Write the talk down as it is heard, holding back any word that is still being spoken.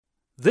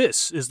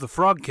This is the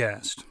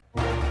FrogCast.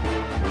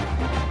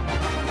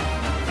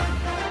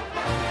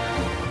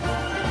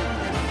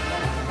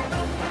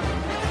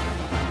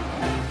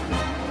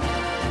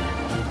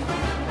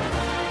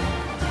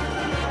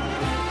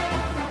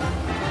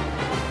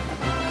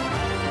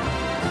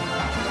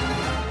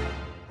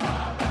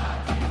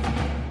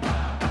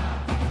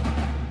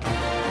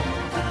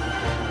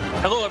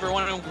 Hello,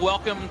 everyone, and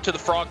welcome to the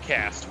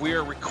FrogCast. We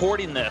are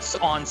recording this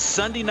on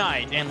Sunday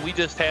night, and we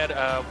just had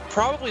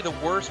probably the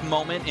worst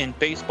moment in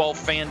baseball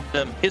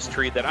fandom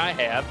history that I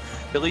have,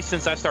 at least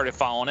since I started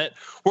following it.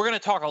 We're going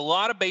to talk a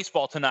lot of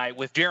baseball tonight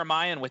with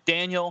Jeremiah and with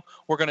Daniel.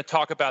 We're going to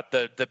talk about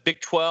the Big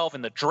 12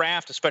 and the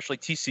draft, especially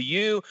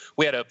TCU.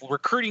 We had a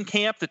recruiting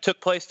camp that took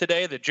place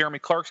today that Jeremy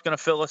Clark's going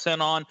to fill us in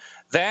on.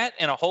 That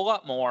and a whole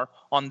lot more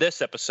on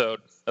this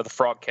episode of the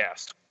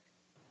FrogCast.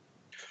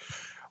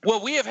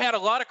 Well, we have had a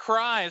lot of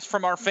cries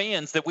from our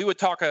fans that we would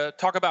talk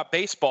about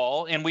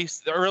baseball, and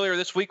earlier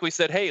this week we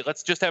said, hey,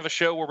 let's just have a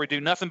show where we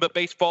do nothing but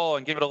baseball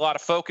and give it a lot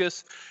of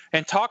focus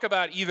and talk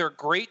about either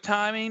great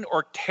timing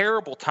or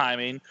terrible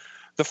timing.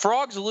 The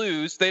Frogs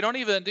lose.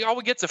 All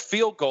we get's a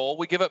field goal.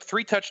 We give up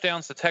 3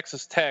 touchdowns to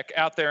Texas Tech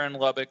out there in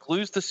Lubbock,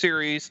 lose the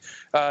series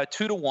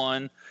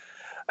 2-1.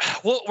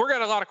 Well, we're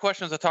got a lot of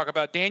questions to talk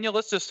about. Daniel,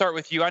 let's just start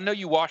with you. I know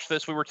you watched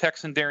this. We were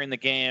texting during the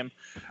game.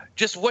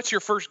 Just what's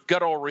your first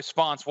guttural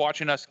response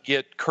watching us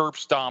get curb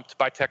stomped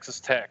by Texas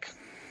Tech?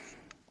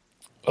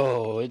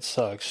 Oh, it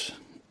sucks.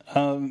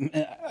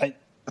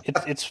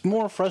 It's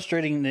more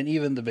frustrating than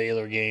even the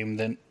Baylor game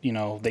that,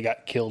 they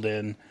got killed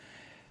in.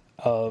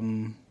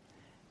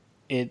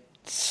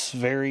 It's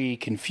very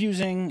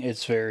confusing.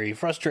 It's very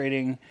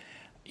frustrating.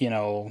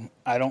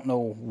 I don't know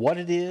what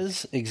it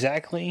is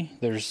exactly.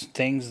 There's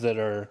things that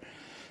are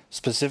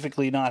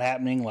specifically not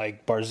happening,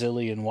 like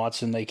Barzilli and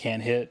Watson, they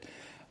can't hit.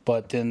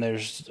 But then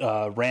there's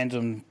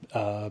random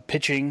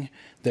pitching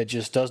that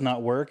just does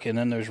not work. And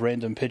then there's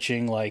random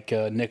pitching like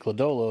Nick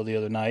Lodolo the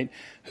other night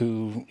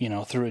who,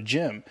 threw a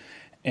gem.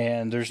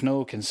 And there's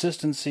no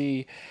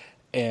consistency.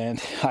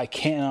 And I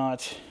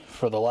cannot,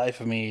 for the life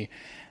of me,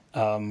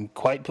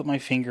 quite put my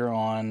finger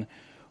on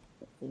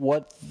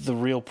what the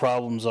real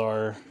problems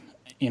are.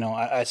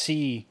 I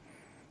see.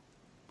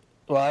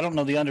 Well, I don't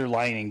know the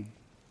underlying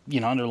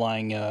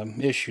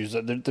issues.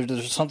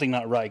 There's something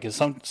not right because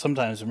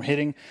sometimes they're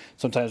hitting,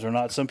 sometimes they're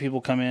not. Some people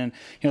come in.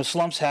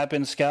 Slumps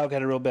happen. Scout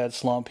had a real bad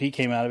slump. He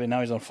came out of it. Now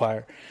he's on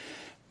fire.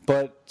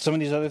 But some of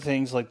these other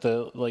things, like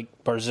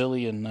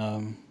Barzilli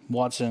and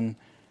Watson,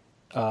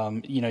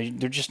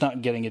 they're just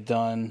not getting it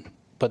done.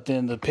 But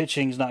then the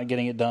pitching's not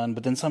getting it done.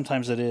 But then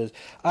sometimes it is.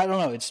 I don't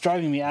know. It's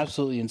driving me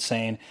absolutely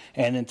insane.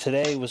 And then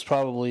today was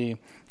probably,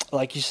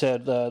 like you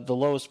said, the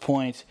lowest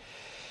point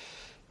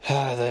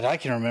that I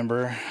can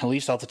remember, at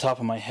least off the top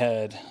of my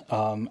head.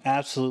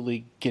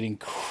 Absolutely getting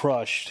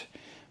crushed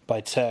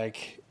by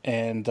Tech.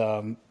 And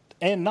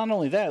not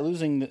only that,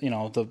 losing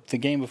the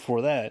game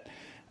before that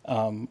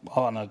on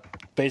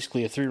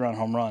basically a 3-run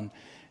home run.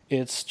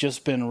 It's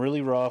just been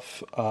really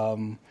rough.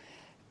 And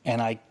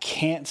I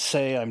can't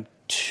say I'm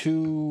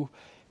too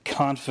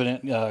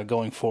confident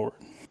going forward.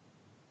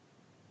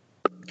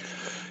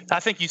 I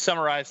think you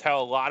summarized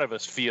how a lot of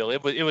us feel.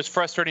 It was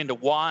frustrating to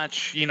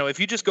watch. If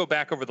you just go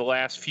back over the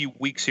last few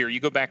weeks here, you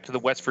go back to the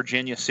West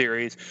Virginia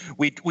series,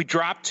 we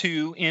drop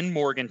 2 in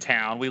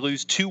Morgantown. We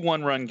lose 2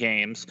 one-run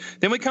games.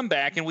 Then we come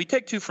back and we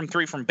take 2 from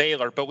 3 from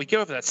Baylor, but we give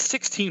up that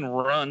 16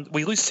 run.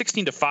 We lose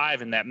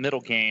 16-5 in that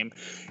middle game,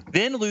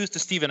 then lose to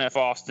Stephen F.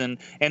 Austin,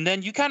 and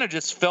then you kind of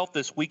just felt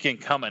this weekend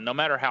coming, no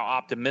matter how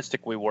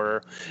optimistic we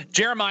were.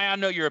 Jeremiah, I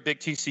know you're a big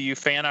TCU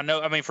fan.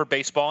 For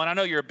baseball, and I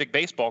know you're a big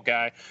baseball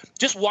guy.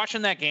 Just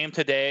watching that game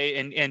today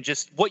and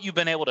just what you've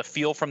been able to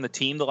feel from the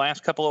team the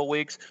last couple of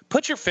weeks,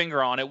 put your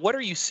finger on it. What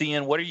are you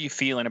seeing? What are you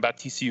feeling about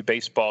TCU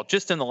baseball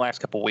just in the last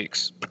couple of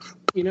weeks?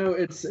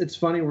 It's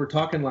funny we're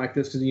talking like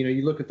this because,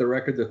 you look at the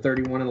record, they're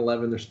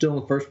 31-11. They're still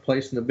in first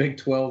place in the Big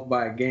 12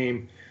 by a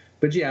game.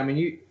 But, yeah,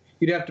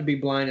 you'd have to be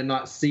blind and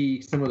not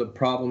see some of the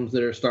problems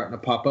that are starting to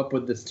pop up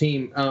with this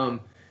team.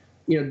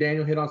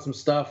 Daniel hit on some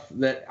stuff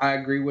that I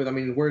agree with.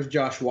 Where's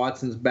Josh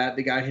Watson's bat?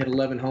 The guy hit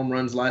 11 home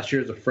runs last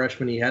year as a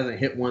freshman. He hasn't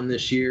hit one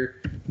this year.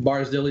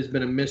 Barzilli's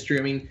been a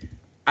mystery.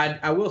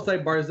 I will say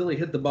Barzilli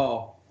hit the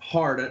ball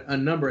hard a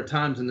number of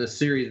times in this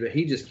series, but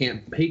he just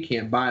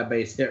can't buy a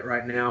base hit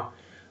right now.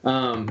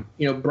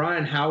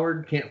 Brian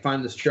Howard can't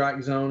find the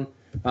strike zone.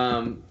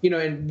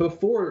 And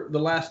before the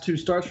last 2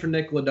 starts for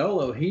Nick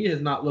Lodolo, he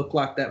has not looked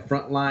like that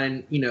front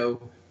line,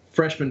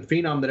 freshman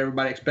phenom that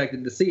everybody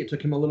expected to see. It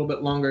took him a little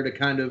bit longer to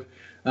kind of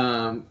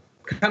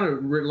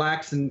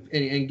relax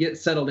and get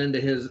settled into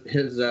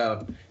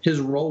his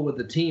role with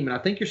the team. And I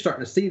think you're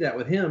starting to see that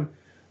with him.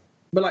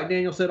 But like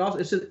Daniel said,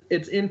 also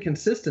it's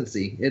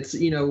inconsistency. It's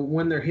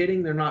when they're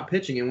hitting, they're not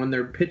pitching, and when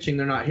they're pitching,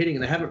 they're not hitting,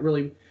 and they haven't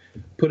really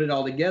put it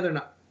all together.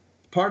 And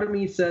part of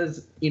me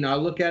says, I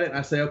look at it and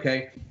I say,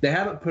 okay, they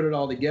haven't put it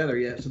all together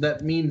yet, so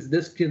that means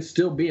this can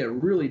still be a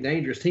really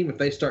dangerous team if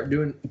they start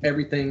doing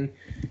everything,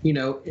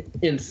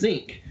 in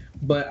sync.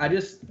 But I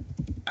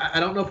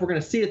don't know if we're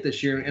going to see it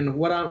this year. And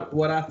what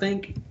I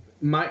think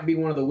might be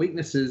one of the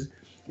weaknesses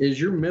is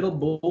your middle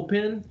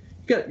bullpen.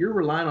 You're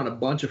relying on a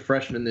bunch of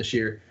freshmen this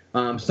year.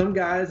 Some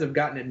guys have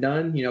gotten it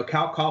done.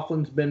 Cal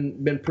Coughlin's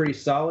been pretty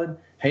solid.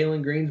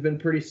 Halen Green's been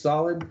pretty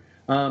solid.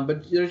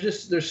 But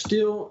there's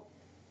still,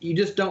 you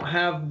just don't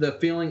have the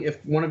feeling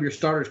if one of your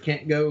starters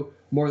can't go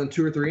more than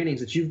 2 or 3 innings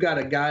that you've got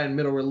a guy in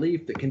middle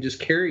relief that can just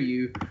carry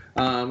you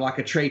like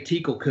a Trey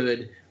Teakle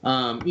could,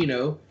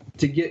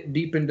 to get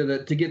deep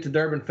to get to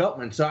Durbin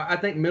Feltman. So I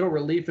think middle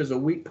relief is a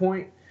weak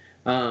point.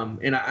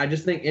 And I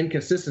just think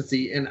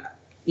inconsistency. And,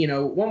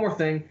 one more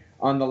thing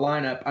on the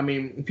lineup. I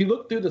mean, if you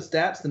look through the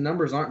stats, the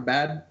numbers aren't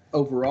bad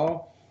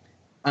overall.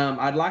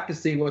 I'd like to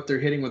see what they're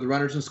hitting with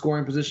runners in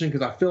scoring position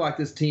because I feel like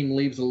this team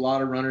leaves a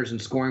lot of runners in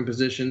scoring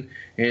position,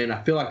 and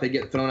I feel like they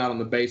get thrown out on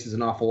the bases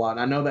an awful lot.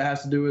 And I know that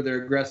has to do with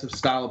their aggressive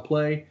style of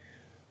play,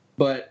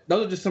 but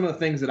those are just some of the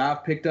things that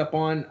I've picked up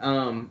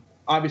on.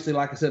 Obviously,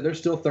 like I said, they're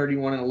still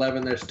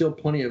 31-11. There's still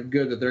plenty of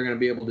good that they're going to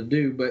be able to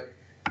do, but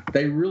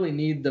they really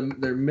need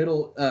their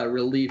middle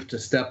relief to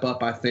step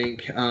up, I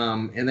think,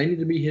 and they need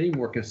to be hitting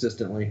more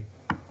consistently.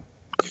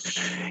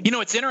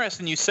 It's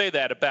interesting you say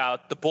that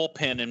about the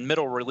bullpen and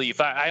middle relief.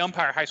 I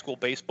umpire high school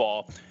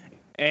baseball,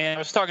 and I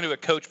was talking to a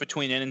coach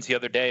between innings the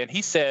other day, and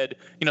he said,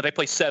 they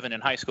play 7 in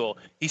high school.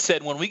 He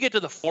said, when we get to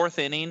the 4th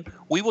inning,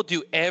 we will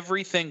do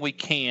everything we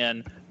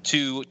can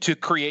to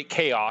create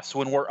chaos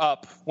when we're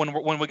up, when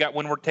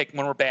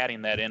we're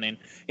batting that inning.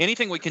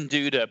 Anything we can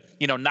do to,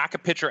 knock a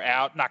pitcher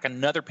out, knock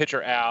another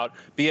pitcher out,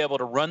 be able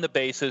to run the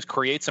bases,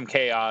 create some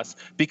chaos,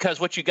 because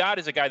what you got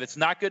is a guy that's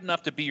not good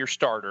enough to be your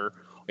starter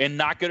and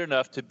not good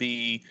enough to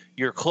be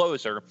your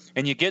closer,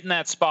 and you get in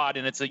that spot,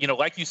 and it's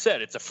like you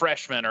said, it's a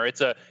freshman or it's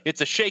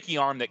a shaky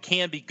arm that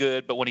can be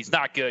good, but when he's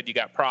not good, you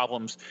got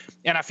problems.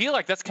 And I feel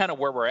like that's kind of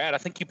where we're at. I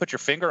think you put your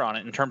finger on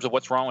it in terms of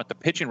what's wrong with the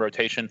pitching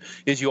rotation.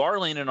 Is you are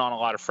leaning on a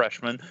lot of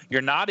freshmen.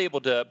 You're not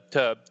able to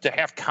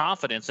have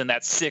confidence in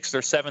that 6th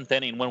or 7th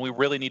inning when we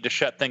really need to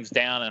shut things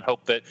down and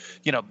hope that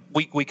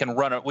we can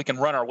run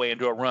our way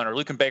into a run, or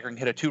Lucan Baker can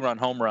hit a 2-run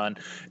home run.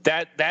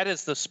 That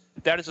is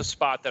a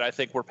spot that I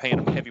think we're paying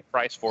a heavy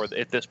price for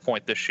at this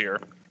point this year.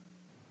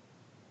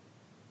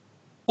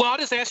 Well, I'll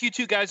just ask you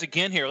two guys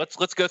again here.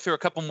 Let's go through a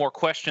couple more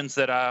questions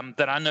that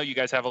I know you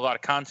guys have a lot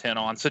of content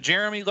on. So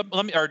Jeremiah,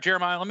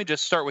 let me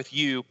just start with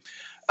you.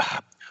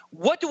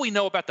 What do we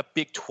know about the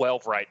Big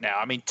 12 right now?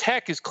 I mean,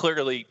 Tech has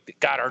clearly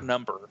got our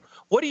number.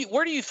 Where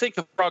do you think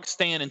the Frogs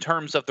stand in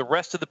terms of the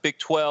rest of the Big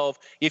 12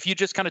 if you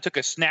just kind of took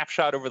a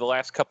snapshot over the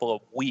last couple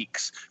of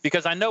weeks?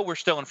 Because I know we're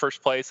still in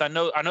first place. I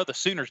know the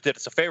Sooners did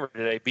us a favor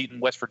today, beating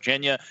West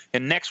Virginia,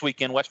 and next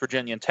weekend West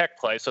Virginia and Tech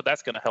play, so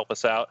that's going to help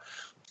us out.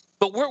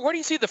 But where do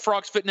you see the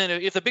Frogs fitting in?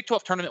 If the Big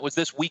 12 tournament was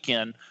this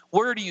weekend,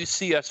 where do you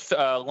see us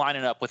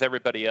lining up with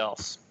everybody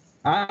else?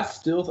 I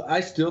still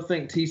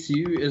think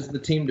TCU is the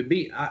team to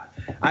beat.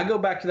 I go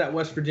back to that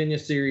West Virginia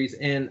series,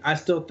 and I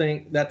still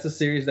think that's a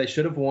series they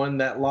should have won.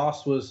 That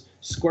loss was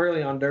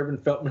squarely on Durbin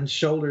Feltman's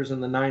shoulders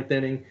in the 9th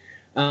inning.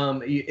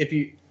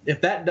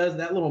 If that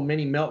little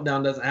mini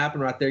meltdown doesn't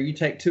happen right there, you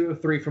take 2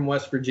 of 3 from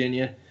West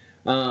Virginia.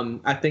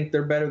 I think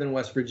they're better than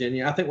West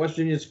Virginia. I think West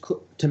Virginia is,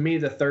 to me,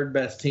 the 3rd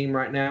best team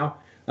right now.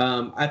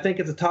 I think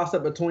it's a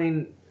toss-up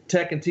between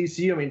Tech and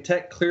TCU. I mean,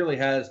 Tech clearly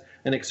has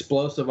an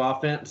explosive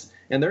offense,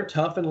 and they're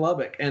tough in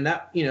Lubbock. And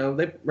that,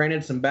 they ran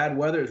into some bad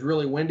weather. It's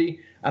really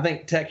windy. I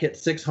think Tech hit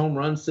 6 home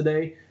runs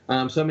today.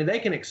 So, I mean, they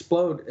can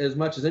explode as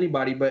much as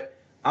anybody, but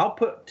I'll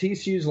put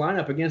TCU's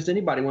lineup against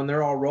anybody when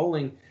they're all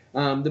rolling.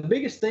 The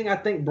biggest thing, I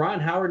think Brian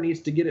Howard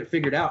needs to get it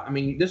figured out. I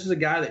mean, this is a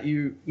guy that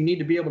you need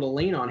to be able to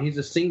lean on. He's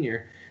a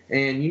senior,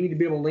 and you need to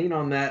be able to lean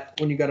on that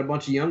when you got a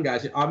bunch of young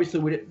guys.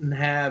 Obviously, we didn't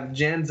have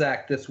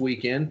Janzak this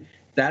weekend.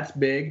 That's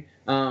big.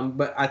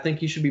 But I think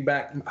he should be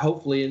back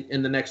hopefully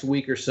in the next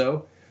week or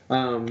so.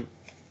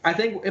 I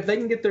think if they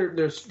can get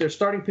their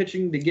starting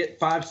pitching to get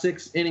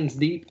 5-6 innings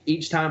deep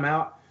each time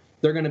out,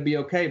 they're going to be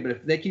okay. But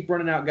if they keep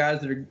running out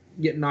guys that are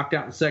getting knocked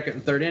out in the 2nd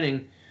and 3rd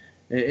inning,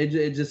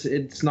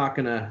 it's not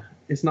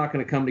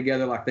gonna come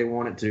together like they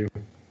want it to.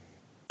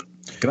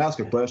 Can I ask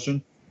a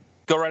question?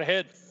 Go right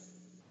ahead.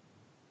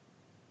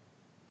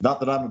 Not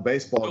that I'm a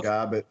baseball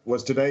guy, but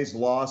was today's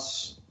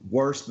loss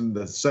worse than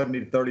the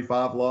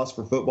 70-35 loss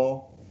for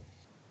football?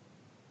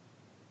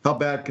 How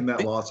bad can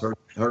that loss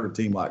hurt a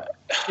team like that?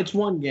 It's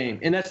one game,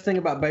 and that's the thing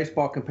about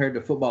baseball compared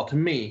to football to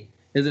me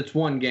is it's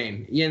one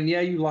game. And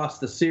yeah, you lost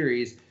the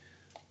series,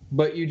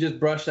 but you just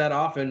brush that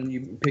off and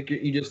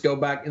you just go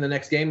back in the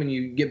next game and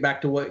you get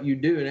back to what you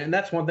do. And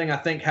that's one thing I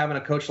think having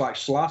a coach like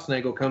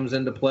Schlossnagle comes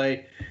into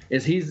play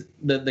is he's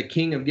the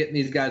king of getting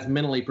these guys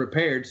mentally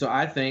prepared. So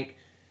I think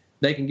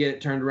they can get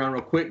it turned around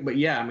real quick. But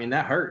yeah, I mean,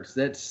 that hurts.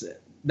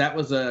 That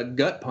was a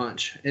gut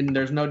punch, and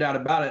there's no doubt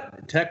about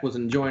it. Tech was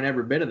enjoying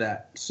every bit of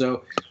that.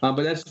 So, but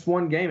that's just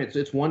one game.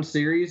 It's one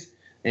series,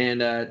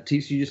 and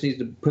TCU just needs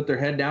to put their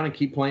head down and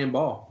keep playing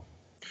ball.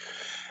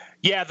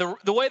 Yeah,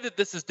 the way that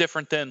this is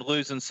different than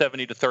losing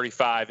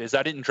 70-35 is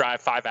I didn't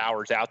drive 5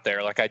 hours out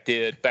there like I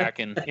did back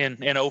in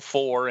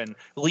 04 and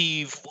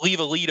leave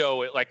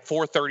Aledo at like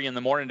 4:30 in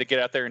the morning to get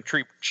out there and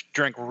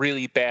drink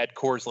really bad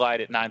Coors Light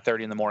at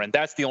 9:30 in the morning.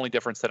 That's the only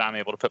difference that I'm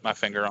able to put my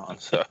finger on.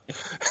 So,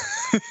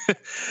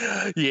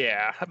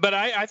 Yeah, but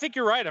I think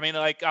you're right. I mean,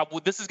 like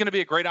this is going to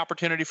be a great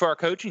opportunity for our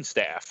coaching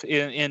staff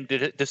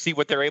to see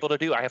what they're able to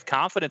do. I have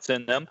confidence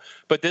in them,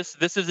 but this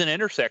is an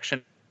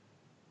intersection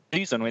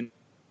season when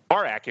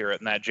are accurate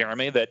in that,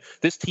 Jeremy, that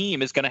this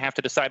team is going to have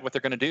to decide what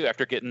they're going to do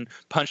after getting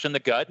punched in the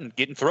gut and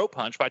getting throw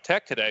punched by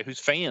Tech today, whose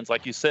fans,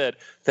 like you said,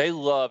 they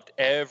loved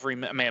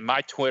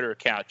my Twitter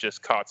account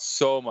just caught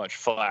so much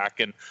flack,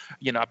 and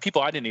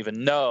people I didn't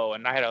even know,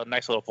 and I had a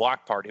nice little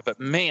block party, but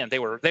man, they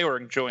were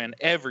enjoying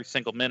every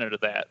single minute of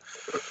that.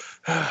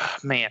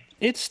 Man,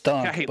 it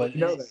stunk, but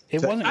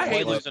it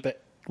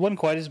wasn't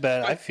quite as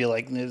bad. I feel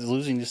like as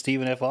losing to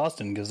Stephen F.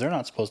 Austin, because they're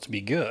not supposed to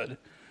be good.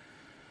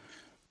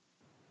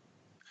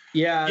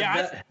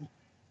 Yeah,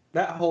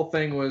 that whole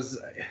thing was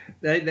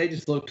they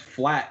just looked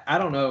flat. I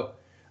don't know.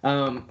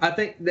 I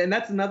think, and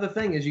that's another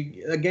thing is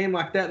a game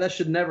like that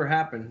should never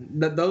happen.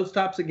 Those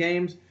types of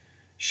games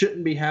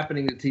shouldn't be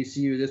happening at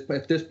TCU.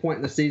 At this point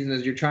in the season,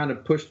 as you're trying to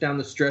push down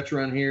the stretch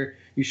run here,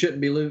 you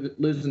shouldn't be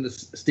losing to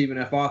Stephen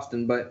F.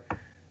 Austin. But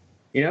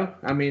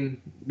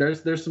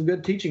there's some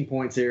good teaching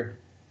points here.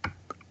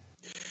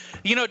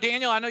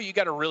 Daniel, I know you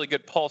got a really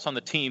good pulse on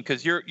the team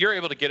because you're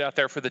able to get out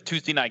there for the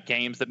Tuesday night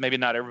games that maybe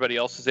not everybody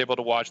else is able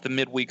to watch, the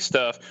midweek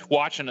stuff,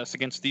 watching us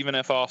against Stephen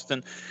F.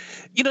 Austin.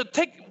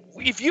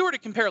 If you were to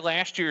compare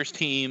last year's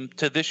team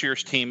to this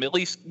year's team, at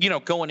least,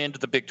 going into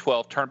the Big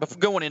 12 tournament,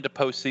 going into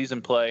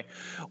postseason play,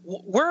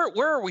 where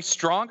are we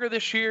stronger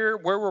this year?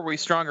 Where were we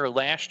stronger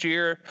last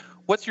year?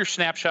 What's your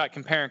snapshot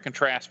compare and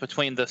contrast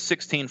between the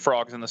 16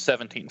 Frogs and the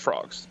 17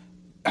 Frogs?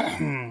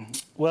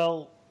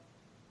 Well,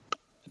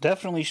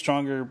 definitely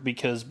stronger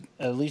because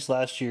at least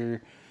last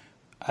year,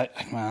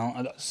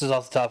 this is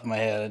off the top of my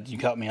head. You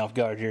caught me off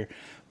guard here,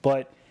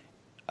 but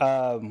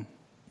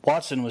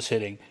Watson was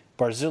hitting,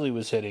 Barzilli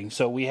was hitting,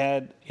 so we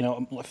had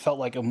it felt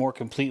like a more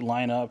complete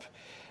lineup.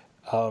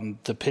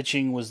 The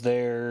pitching was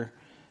there.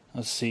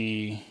 Let's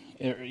see,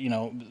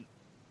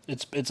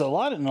 it's a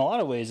lot in a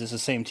lot of ways. It's the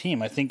same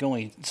team. I think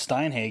only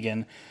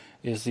Steinhagen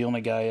is the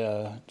only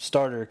guy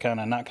starter kind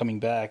of not coming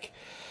back.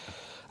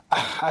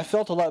 I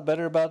felt a lot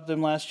better about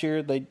them last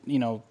year. They,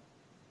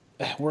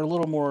 were a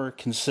little more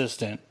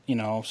consistent,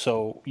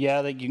 So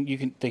yeah,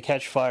 they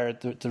catch fire at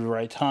the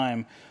right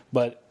time,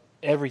 but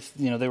they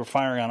were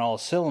firing on all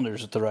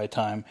cylinders at the right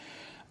time.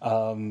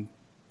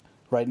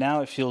 Right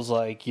now, it feels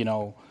like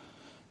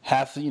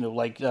half,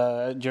 like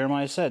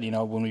Jeremiah said,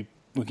 when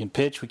we can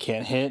pitch, we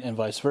can't hit, and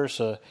vice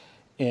versa,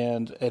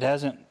 and it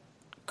hasn't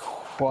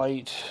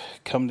quite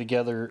come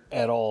together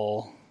at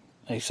all,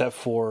 except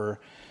for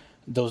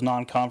those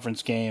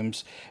non-conference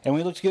games, and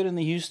we looked good in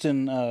the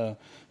Houston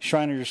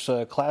Shriners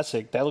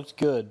Classic. That looked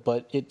good,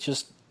 but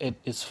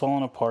it's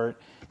fallen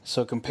apart.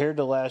 So compared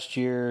to last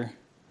year,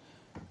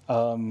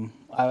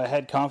 I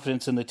had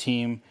confidence in the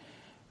team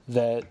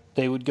that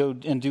they would go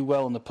and do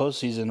well in the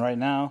postseason. Right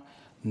now,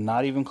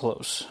 not even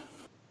close.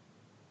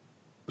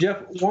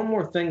 Jeff, one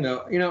more thing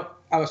though.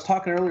 I was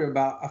talking earlier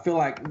about I feel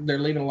like they're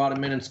leaving a lot of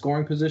men in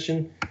scoring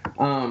position.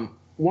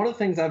 One of the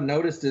things I've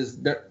noticed is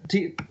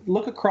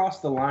look across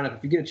the lineup.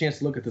 If you get a chance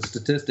to look at the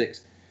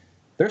statistics,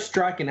 they're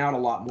striking out a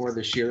lot more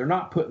this year. They're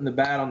not putting the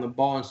bat on the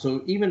ball, and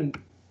so even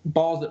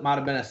balls that might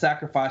have been a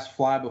sacrifice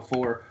fly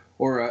before,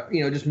 or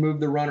just move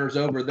the runners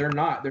over, they're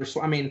not.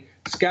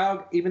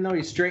 Scout, even though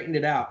he straightened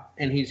it out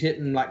and he's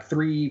hitting like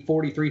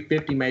 340,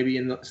 350 maybe,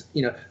 in I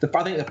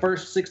think the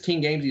first 16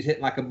 games he's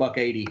hitting like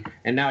 $180,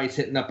 and now he's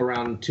hitting up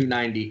around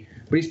 290.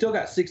 But he's still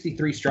got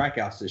 63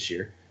 strikeouts this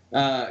year.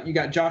 You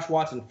got Josh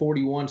Watson,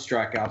 41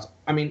 strikeouts.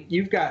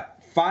 You've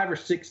got five,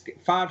 six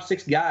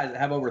guys that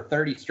have over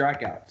 30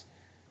 strikeouts.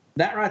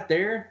 That right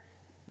there,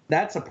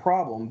 that's a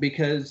problem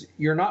because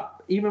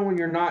even when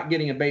you're not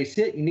getting a base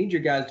hit, you need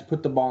your guys to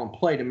put the ball in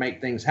play to make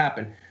things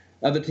happen.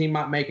 Other team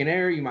might make an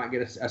error. You might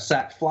get a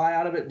sac fly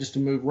out of it just to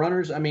move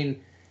runners.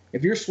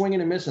 If you're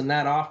swinging and missing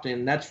that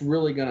often, that's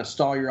really going to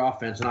stall your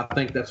offense, and I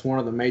think that's one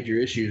of the major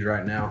issues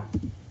right now.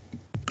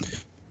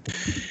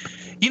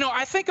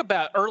 I think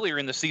about earlier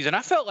in the season,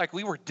 I felt like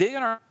we were digging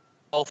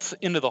ourselves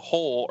into the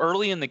hole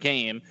early in the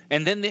game,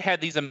 and then they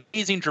had these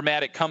amazing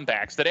dramatic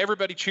comebacks that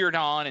everybody cheered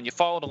on and you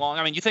followed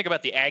along. You think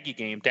about the Aggie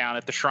game down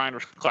at the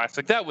Shriners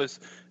Classic. That was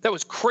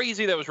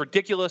crazy. That was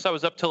ridiculous. I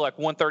was up till like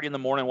 1:30 in the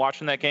morning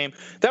watching that game.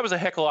 That was a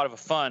heck of a lot of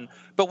fun.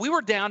 But we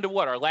were down to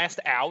our last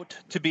out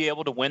to be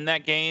able to win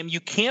that game. You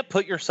can't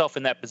put yourself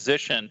in that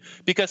position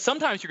because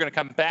sometimes you're going to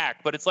come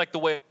back, but it's like the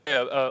way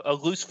a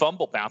loose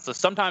fumble bounces.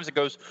 Sometimes it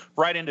goes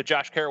right into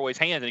Josh Carraway's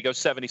hands and he goes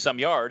 70-some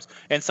yards,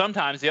 and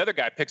sometimes the other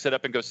guy picks it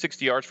up and goes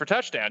 60 yards for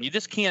touchdown. You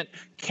just can't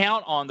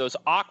count on those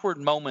awkward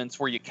moments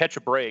where you catch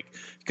a break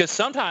because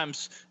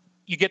sometimes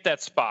you get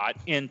that spot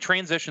and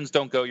transitions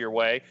don't go your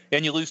way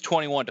and you lose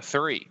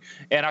 21-3.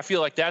 And I feel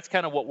like that's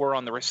kind of what we're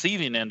on the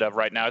receiving end of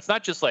right now. It's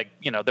not just like,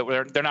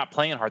 that they're not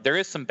playing hard. There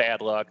is some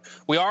bad luck.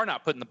 We are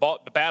not putting the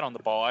bat on the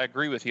ball. I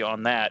agree with you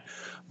on that.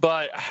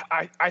 But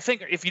I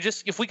think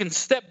if we can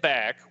step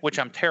back, which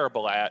I'm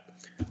terrible at,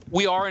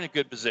 we are in a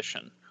good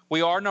position.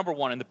 We are number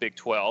one in the Big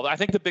 12. I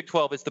think the Big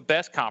 12 is the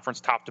best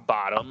conference top to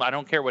bottom. I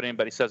don't care what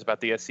anybody says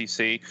about the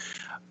SEC.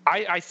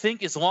 I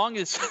think as long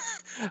as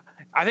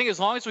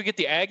we get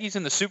the Aggies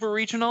in the Super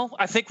Regional,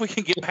 I think we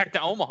can get back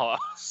to Omaha.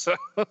 So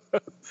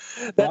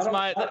that's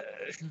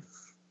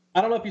I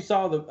don't know if you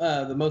saw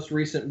the most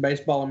recent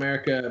Baseball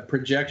America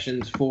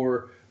projections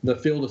for the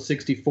field of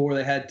 64.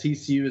 They had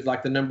TCU as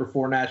like the number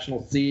 4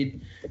 national seed,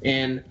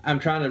 and I'm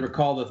trying to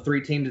recall the 3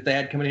 teams that they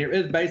had coming in here.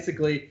 It was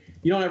basically,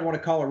 you don't ever want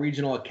to call a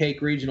regional a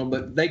cake regional,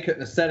 but they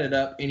couldn't have set it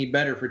up any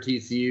better for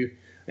TCU,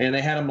 and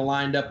they had them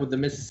lined up with the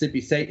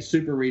Mississippi State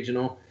Super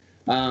Regional.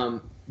 I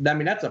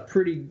mean, that's a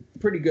pretty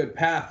good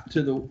path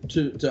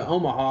to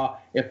Omaha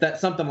if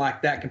that's something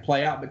like that can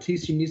play out. But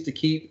TCU needs to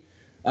keep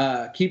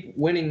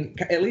winning,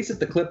 at least at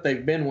the clip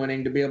they've been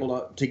winning, to be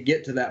able to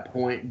get to that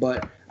point.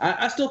 But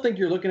I still think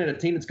you're looking at a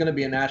team that's going to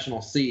be a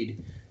national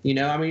seed.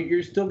 I mean,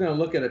 you're still going to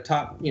look at a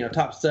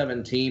top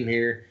 7 team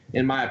here,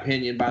 in my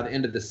opinion, by the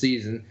end of the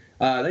season.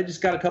 They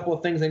just got a couple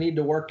of things they need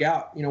to work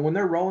out. When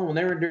they're rolling, when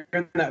they were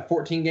during that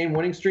 14-game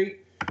winning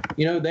streak,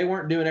 they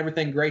weren't doing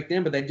everything great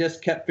then, but they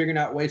just kept figuring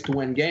out ways to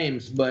win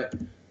games. But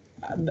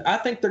I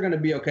think they're going to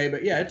be okay.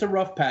 But yeah, it's a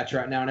rough patch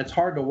right now, and it's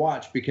hard to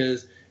watch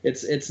because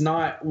it's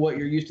not what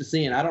you're used to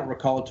seeing. I don't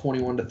recall a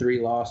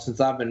 21-3 loss since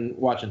I've been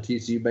watching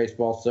TCU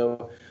baseball.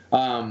 So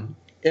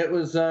it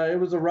was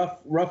a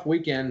rough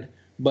weekend,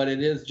 but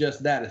it is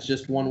just that. It's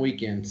just one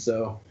weekend,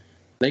 so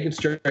they can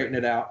straighten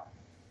it out.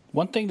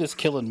 One thing that's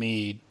killing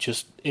me,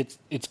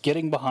 it's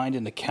getting behind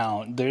in the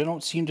count. They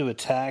don't seem to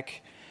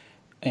attack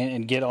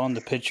and get on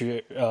the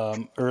pitcher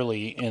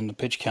early in the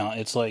pitch count.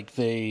 It's like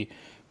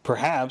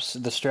perhaps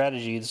the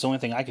strategy, it's the only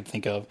thing I could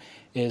think of,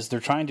 is they're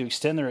trying to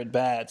extend their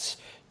at-bats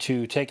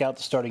to take out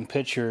the starting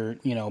pitcher,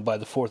 by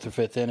the 4th or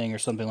 5th inning or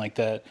something like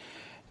that.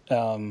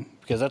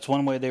 Because that's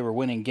one way they were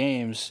winning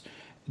games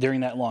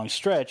during that long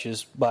stretch,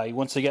 is by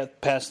once they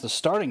got past the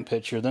starting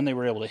pitcher, then they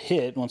were able to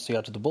hit once they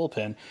got to the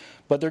bullpen.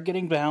 But they're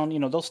getting down,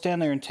 they'll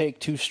stand there and take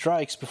 2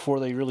 strikes before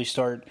they really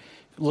start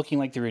looking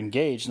like they're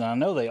engaged. Now, I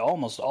know they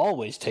almost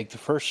always take the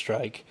first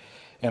strike,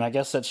 and I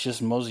guess that's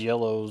just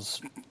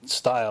Mosiello's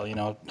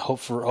style,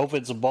 hope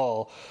it's a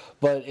ball.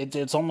 But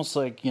it's almost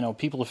like,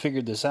 people have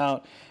figured this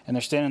out, and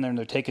they're standing there and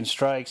they're taking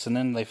strikes, and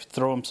then they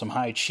throw them some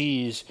high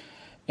cheese,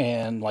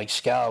 and like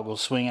Scow will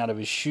swing out of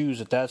his shoes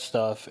at that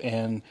stuff,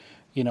 and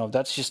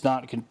that's just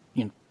not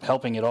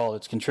helping at all.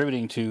 It's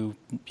contributing to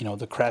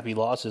the crappy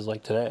losses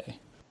like today.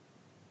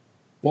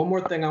 One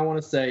more thing I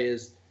want to say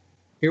is,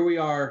 here we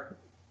are.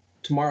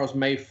 Tomorrow's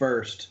May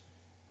 1st.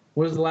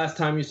 When was the last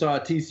time you saw a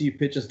TCU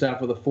pitching staff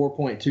with a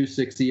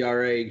 4.26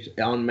 ERA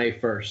on May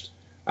 1st?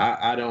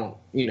 I don't.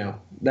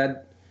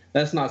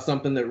 That's not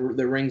something that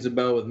rings a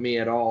bell with me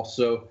at all.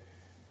 So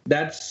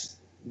that's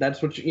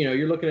what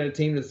you're looking at, a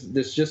team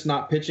that's just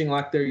not pitching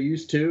like they're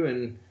used to,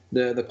 and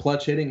the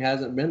clutch hitting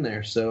hasn't been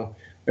there. So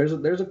there's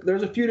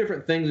a few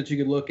different things that you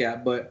could look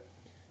at, but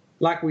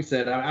like we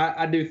said,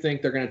 I do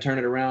think they're going to turn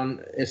it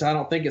around. I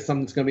don't think it's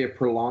something that's going to be a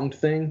prolonged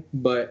thing,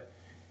 but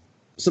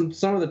some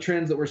of the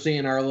trends that we're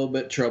seeing are a little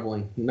bit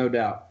troubling, no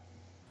doubt.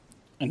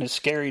 And it's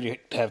scary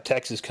to have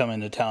Texas come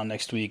into town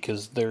next week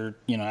because they're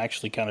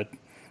actually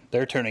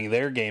they're turning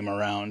their game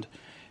around,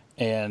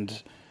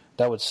 and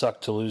that would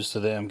suck to lose to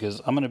them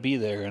because I'm going to be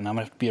there and I'm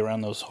going to be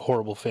around those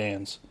horrible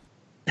fans.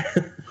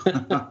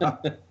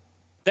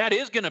 That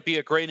is going to be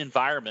a great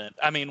environment.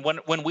 I mean,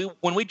 when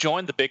we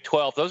joined the Big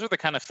 12, those are the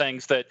kind of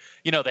things that,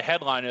 the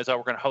headline is, we're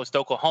going to host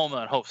Oklahoma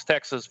and host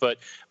Texas. But,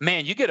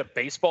 man, you get a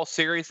baseball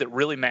series that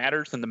really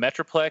matters in the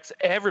Metroplex,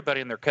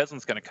 everybody and their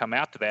cousin's going to come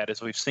out to that,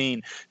 as we've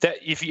seen. That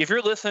if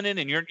you're listening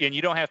and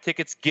you don't have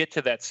tickets, get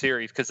to that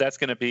series because that is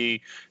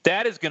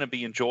going to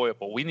be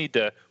enjoyable. We need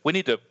to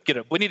get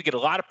a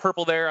lot of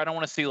purple there. I don't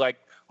want to see like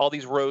all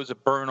these rows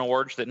of burnt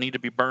orange that need to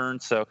be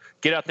burned. So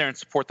get out there and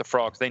support the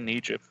Frogs. They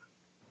need you.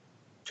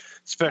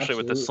 Especially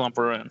Absolutely. With the slump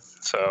we're in.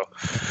 So,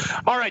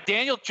 all right,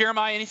 Daniel,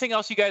 Jeremiah, anything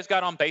else you guys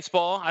got on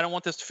baseball? I don't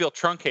want this to feel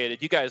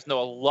truncated. You guys know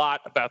a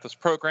lot about this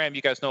program.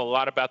 You guys know a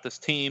lot about this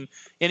team.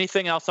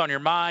 Anything else on your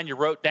mind you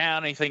wrote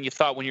down? Anything you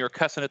thought when you were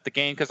cussing at the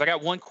game? Because I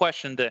got one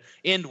question to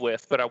end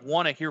with, but I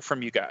want to hear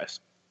from you guys.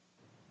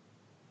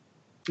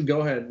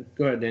 Go ahead,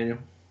 Daniel.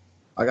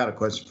 I got a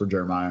question for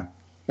Jeremiah.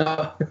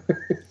 I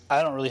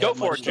don't really have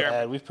much to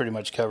add. We've pretty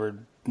much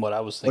covered what I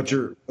was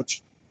thinking.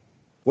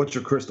 What's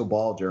your crystal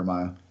ball,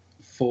 Jeremiah?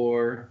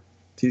 For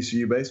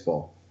TCU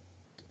baseball.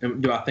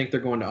 Do I think they're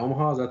going to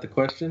Omaha? Is that the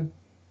question?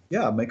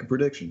 Yeah, make a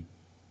prediction.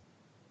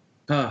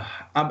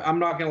 I'm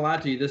not going to lie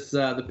to you.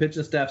 The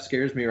pitching staff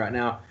scares me right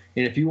now.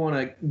 And if you want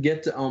to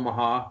get to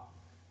Omaha,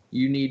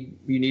 you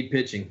need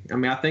pitching. I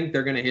mean, I think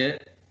they're going to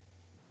hit.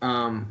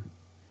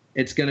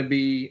 It's going to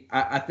be.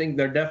 I think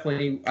they're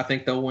definitely. I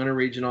think they'll win a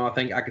regional. I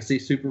think I could see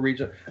super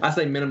regional. I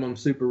say minimum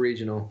super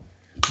regional,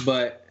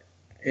 but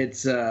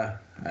it's. I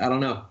don't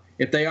know.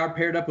 If they are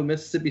paired up with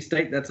Mississippi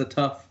State, that's a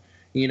tough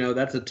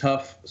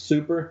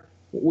super.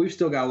 We've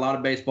still got a lot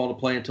of baseball to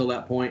play until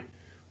that point.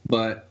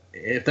 But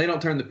if they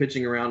don't turn the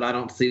pitching around, I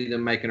don't see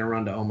them making a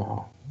run to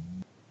Omaha.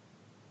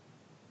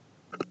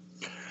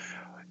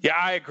 Yeah,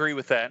 I agree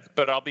with that,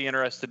 but I'll be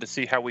interested to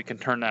see how we can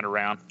turn that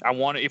around.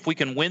 If we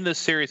can win this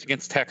series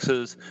against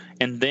Texas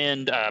and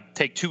then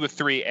take 2 or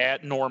 3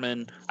 at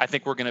Norman, I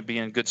think we're going to be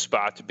in a good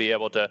spot to be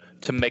able to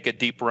make a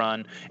deep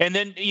run. And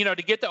then, to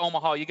get to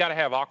Omaha, you got to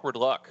have awkward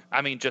luck.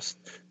 I mean, just,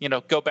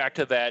 go back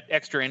to that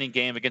extra inning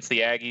game against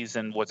the Aggies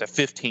and what's it,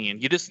 15.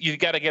 You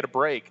got to get a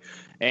break.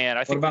 And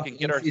I think what about we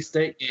can get the NC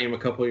State game a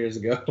couple of years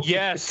ago?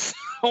 Yes.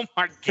 Oh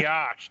my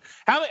gosh.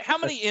 How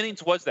many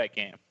innings was that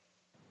game?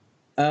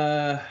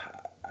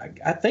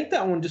 I think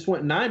that one just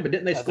went 9, but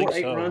didn't they score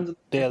 8 runs?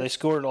 Yeah, they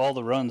scored all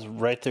the runs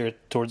right there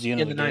towards the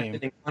end of the game.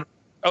 Inning.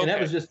 And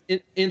that was just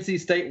NC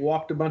State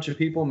walked a bunch of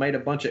people, made a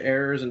bunch of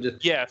errors, and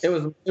just it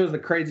was the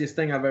craziest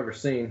thing I've ever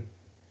seen.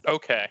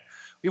 Okay,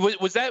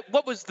 was that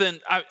what was the?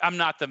 I'm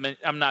not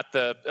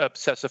the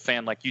obsessive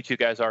fan like you two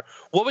guys are.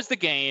 What was the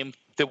game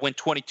that went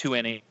 22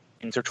 innings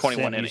or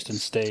 21 innings? Houston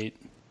State.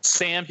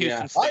 Sam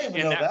Houston State. I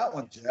even know that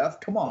one, Jeff.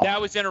 Come on.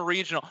 That was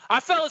interregional. I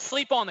fell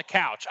asleep on the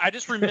couch. I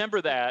just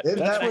remember that.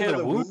 That's where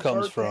the woo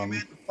comes from.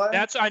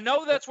 I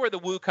know that's where the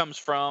woo comes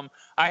from.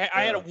 I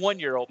had a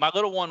 1-year-old. My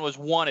little one was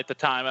 1 at the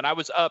time, and I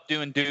was up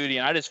doing duty,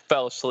 and I just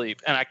fell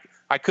asleep, and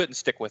I couldn't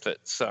stick with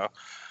it. So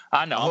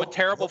I know I'm a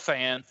terrible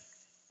fan.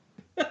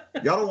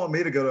 Y'all don't want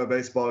me to go to a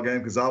baseball game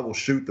because I will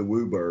shoot the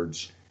woo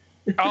birds.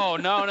 Oh,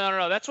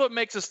 no. That's what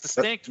makes us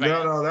distinct, man.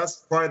 No,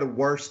 that's probably the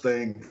worst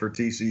thing for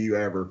TCU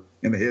ever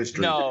in the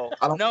history. No,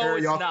 I don't care.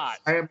 it's Y'all not.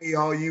 Slam me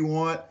all you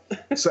want.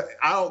 So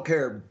I don't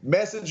care.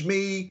 Message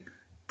me,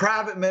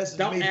 private message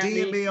me,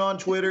 DM me on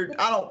Twitter.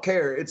 I don't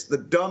care. It's the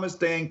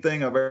dumbest dang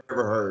thing I've ever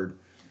heard.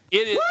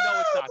 It is. No,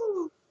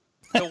 it's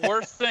not. The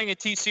worst thing in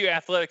TCU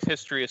athletics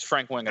history is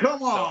Frank Wingan.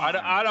 Come on. So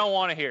I don't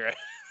want to hear it.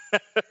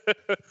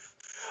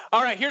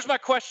 All right, here's my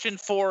question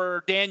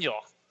for Daniel.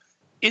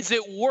 Is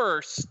it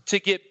worse to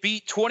get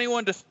beat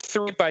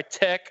 21-3 by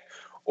Tech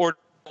or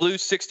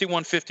lose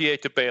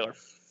 61-58 to Baylor?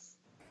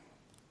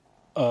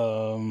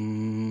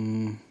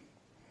 I'm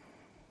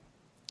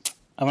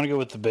going to go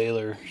with the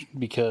Baylor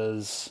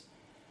because,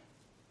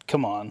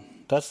 come on,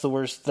 that's the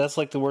worst. That's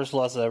like the worst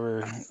loss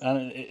ever.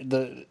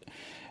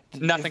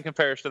 Nothing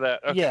compares to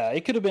that. Okay. Yeah,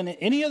 it could have been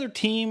any other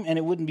team, and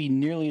it wouldn't be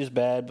nearly as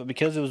bad. But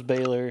because it was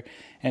Baylor,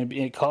 and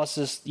it cost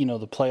us, the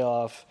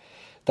playoff,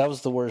 that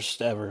was the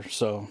worst ever.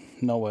 So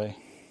no way.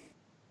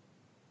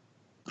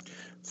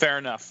 Fair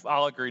enough.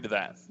 I'll agree to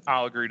that.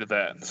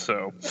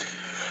 So,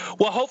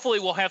 well, hopefully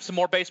we'll have some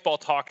more baseball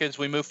talk as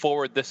we move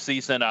forward this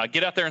season.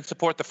 Get out there and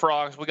support the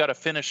Frogs. We got to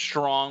finish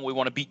strong. We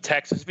want to beat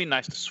Texas. It'd be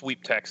nice to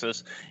sweep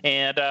Texas.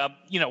 And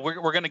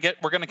we're gonna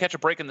catch a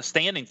break in the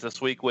standings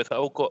this week with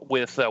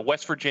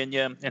West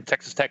Virginia and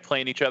Texas Tech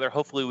playing each other.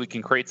 Hopefully we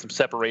can create some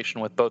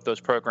separation with both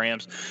those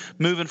programs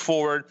moving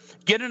forward.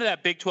 Get into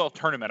that Big 12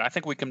 tournament. I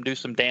think we can do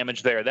some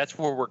damage there. That's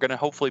where we're going to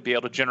hopefully be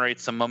able to generate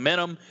some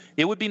momentum.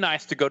 It would be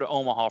nice to go to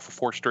Omaha for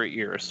 4 straight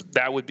years.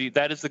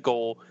 That is the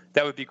goal.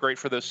 That would be great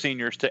for those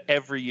seniors to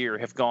every year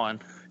have gone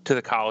to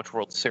the College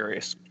World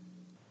Series.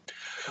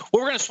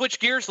 Well, we're going to switch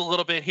gears a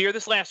little bit here.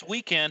 This last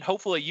weekend,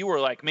 hopefully you were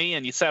like me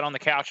and you sat on the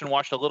couch and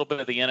watched a little bit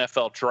of the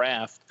NFL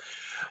draft.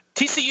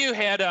 TCU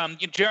had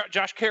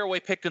Josh Carraway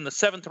picked in the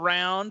 7th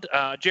round.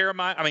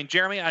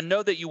 Jeremy, I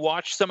know that you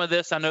watched some of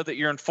this. I know that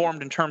you're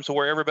informed in terms of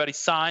where everybody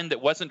signed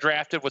that wasn't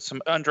drafted with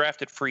some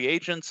undrafted free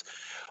agents.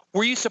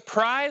 Were you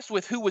surprised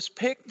with who was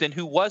picked and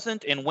who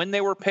wasn't and when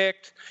they were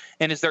picked?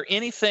 And is there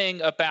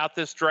anything about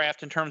this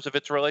draft in terms of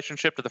its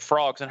relationship to the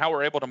Frogs and how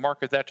we're able to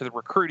market that to the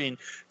recruiting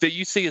that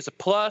you see as a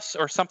plus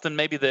or something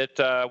maybe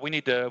that we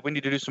need to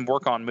do some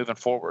work on moving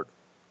forward?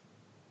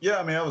 Yeah,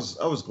 I mean, I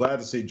was glad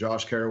to see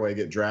Josh Carraway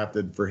get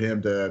drafted. For him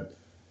to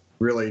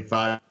really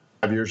 5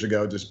 years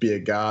ago just be a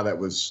guy that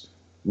was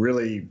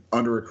really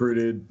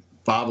under-recruited,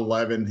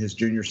 5'11", his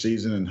junior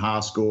season in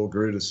high school,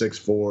 grew to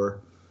 6'4".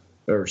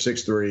 Or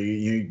 6'3".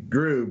 He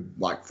grew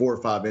like 4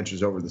 or 5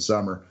 inches over the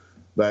summer.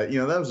 But,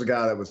 that was a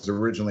guy that was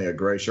originally a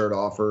gray shirt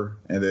offer,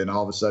 and then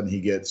all of a sudden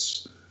he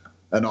gets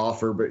an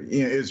offer. But,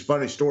 it's a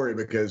funny story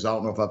because I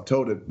don't know if I've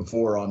told it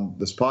before on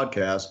this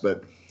podcast,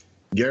 but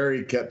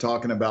Gary kept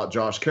talking about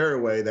Josh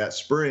Carraway that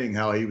spring,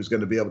 how he was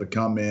going to be able to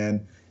come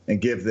in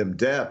and give them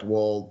depth.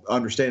 Well,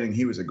 understanding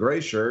he was a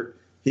gray shirt,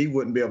 he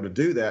wouldn't be able to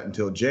do that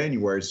until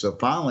January. So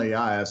finally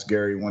I asked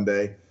Gary one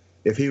day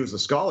if he was a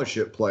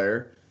scholarship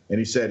player, and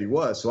he said he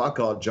was. So I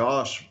called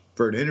Josh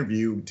for an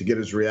interview to get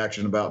his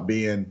reaction about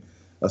being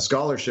a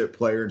scholarship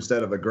player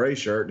instead of a gray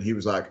shirt. And he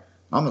was like,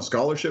 I'm a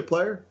scholarship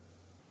player?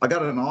 I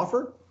got an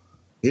offer?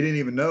 He didn't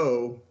even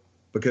know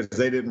because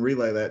they didn't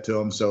relay that to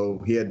him.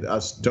 So I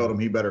told him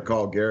he better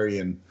call Gary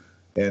and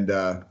get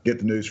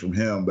the news from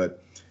him.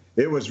 But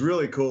it was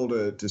really cool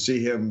to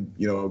see him,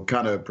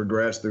 kind of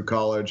progress through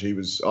college. He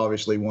was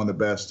obviously one of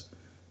the best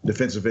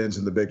defensive ends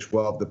in the Big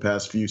 12 the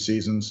past few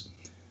seasons.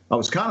 I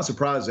was kind of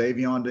surprised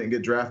Avion didn't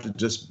get drafted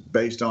just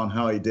based on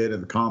how he did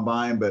in the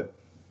combine. But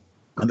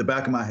in the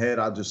back of my head,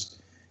 I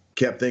just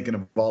kept thinking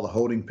of all the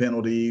holding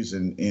penalties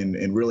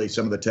and really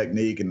some of the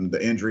technique and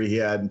the injury he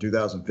had in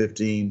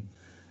 2015.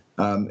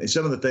 And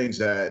some of the things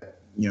that,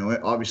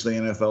 obviously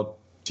NFL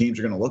teams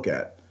are going to look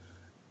at.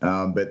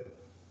 But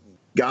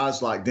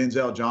guys like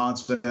Denzel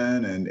Johnson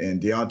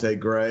and Deontay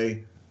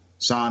Gray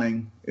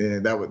signing,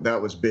 that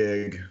was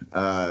big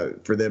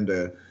for them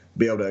to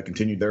be able to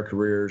continue their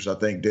careers. I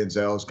think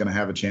Denzel is going to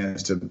have a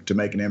chance to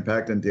make an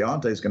impact, and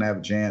Deontay is going to have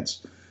a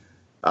chance,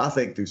 I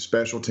think, through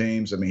special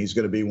teams. I mean, he's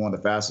going to be one of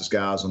the fastest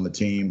guys on the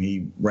team.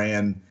 He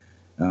ran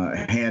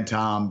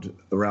hand-timed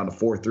around a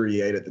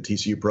 4.38 at the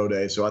TCU Pro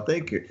Day. So I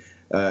think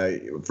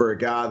for a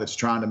guy that's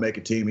trying to make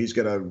a team, he's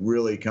going to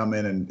really come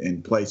in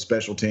and play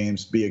special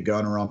teams, be a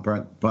gunner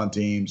on punt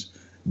teams,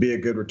 be a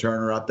good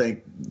returner. I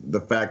think the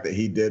fact that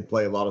he did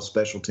play a lot of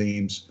special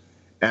teams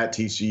at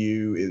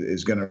TCU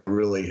is going to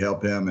really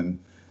help him. And,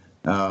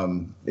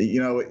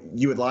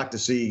 you would like to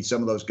see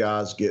some of those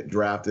guys get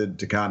drafted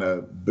to kind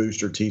of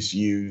booster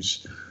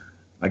TCU's,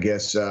 I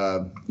guess,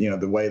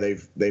 the way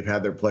they've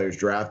had their players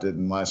drafted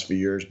in the last few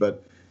years.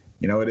 But,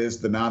 it is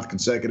the 9th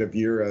consecutive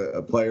year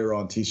a player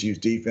on TCU's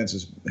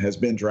defense has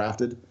been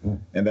drafted,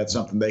 and that's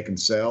something they can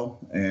sell.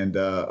 And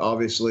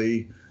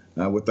obviously,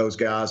 with those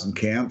guys in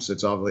camps,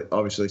 it's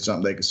obviously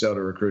something they can sell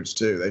to recruits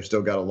too. They've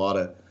still got a lot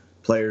of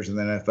players in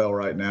the NFL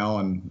right now,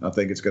 and I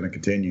think it's going to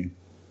continue.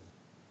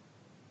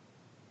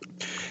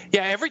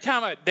 Yeah, every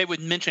time they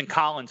would mention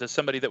Collins as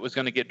somebody that was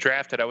going to get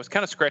drafted, I was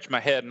kind of scratching my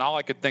head, and all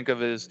I could think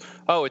of is,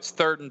 it's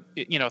third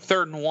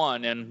and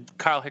 1, and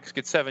Kyle Hicks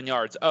gets 7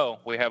 yards. Oh,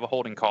 we have a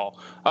holding call.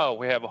 Oh,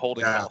 we have a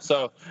holding call.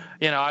 So,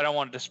 I don't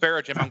want to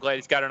disparage him. I'm glad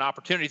he's got an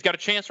opportunity. He's got a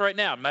chance right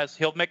now.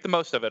 He'll make the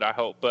most of it, I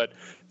hope. But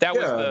that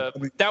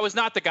was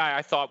not the guy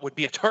I thought would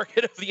be a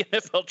target of the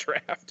NFL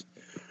draft.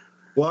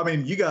 Well, I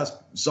mean, you guys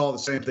saw the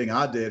same thing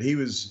I did. He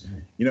was,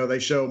 they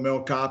show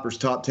Mel Kiper's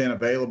top 10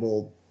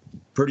 available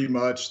pretty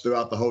much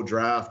throughout the whole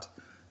draft.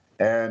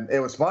 And it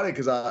was funny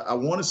because I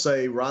want to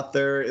say right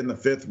there in the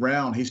 5th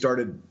round, he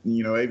started,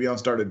 Avion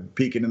started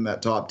peaking in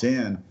that top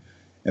 10.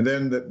 And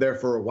then there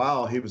for a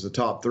while, he was the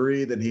top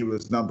 3, then he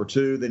was number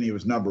 2, then he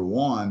was number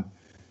 1.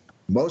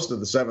 Most of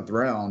the 7th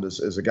round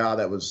is a guy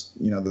that was,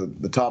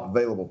 the top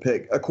available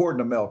pick, according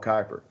to Mel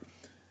Kiper.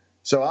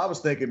 So I was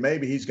thinking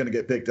maybe he's going to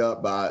get picked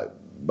up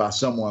by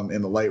someone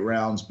in the late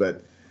rounds.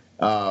 But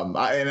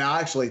I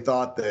actually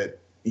thought that,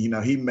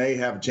 he may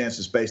have a chance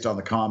just based on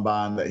the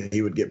combine that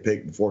he would get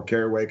picked before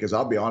Caraway, because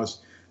I'll be honest,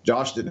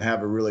 Josh didn't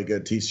have a really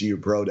good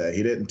TCU Pro Day.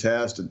 He didn't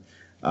test,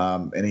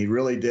 and he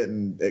really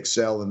didn't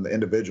excel in the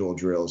individual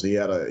drills. He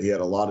had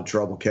a lot of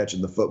trouble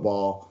catching the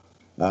football,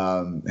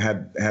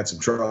 had some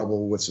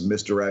trouble with some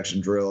misdirection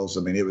drills.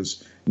 I mean, it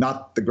was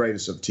not the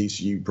greatest of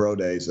TCU Pro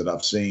Days that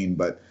I've seen,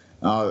 but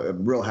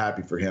I'm real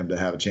happy for him to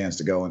have a chance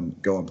to go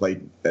and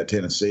play at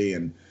Tennessee.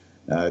 And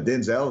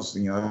Denzel's,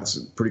 that's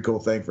a pretty cool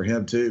thing for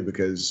him too,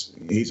 because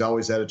he's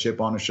always had a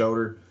chip on his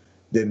shoulder.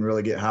 Didn't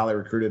really get highly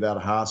recruited out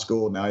of high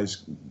school. Now he's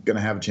going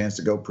to have a chance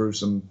to go prove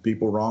some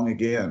people wrong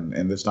again,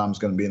 and this time it's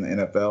going to be in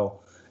the NFL.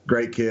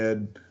 Great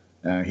kid.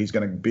 He's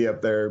going to be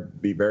up there,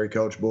 be very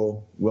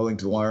coachable, willing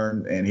to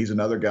learn, and he's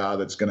another guy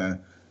that's going to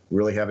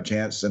really have a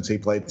chance, since he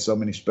played so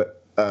many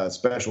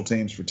special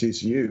teams for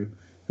TCU.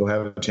 He'll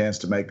have a chance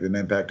to make an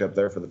impact up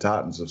there for the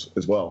Titans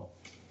as well.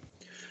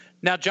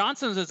 Now,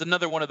 Johnson's is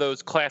another one of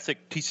those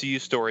classic TCU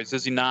stories,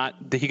 is he not?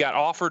 He got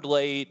offered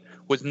late,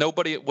 was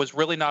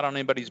really not on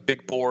anybody's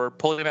big board,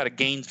 pulling him out of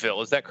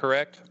Gainesville. Is that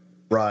correct?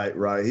 Right.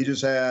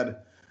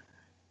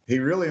 He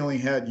really only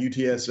had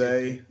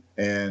UTSA,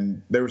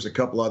 and there was a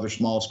couple other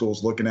small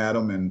schools looking at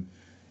him, and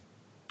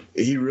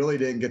he really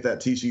didn't get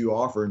that TCU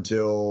offer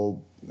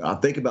until, I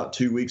think, about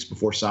 2 weeks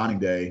before signing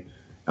day.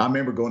 I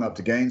remember going up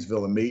to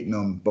Gainesville and meeting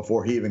him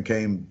before he even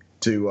came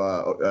to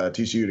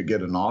TCU to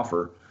get an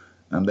offer.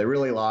 They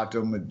really liked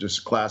him.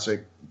 Just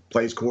classic,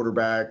 plays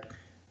quarterback,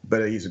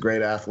 but he's a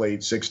great athlete,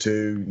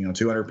 6'2",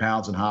 200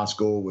 pounds in high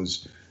school,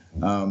 was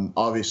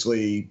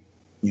obviously,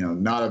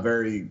 not a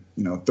very,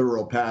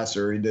 thorough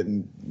passer. He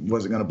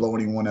wasn't going to blow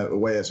anyone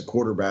away as a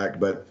quarterback,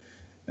 but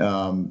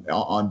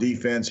on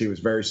defense, he was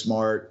very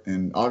smart.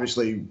 And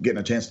obviously getting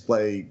a chance to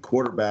play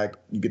quarterback,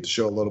 you get to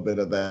show a little bit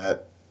of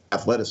that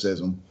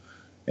athleticism.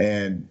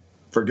 And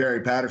for Gary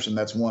Patterson,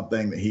 that's one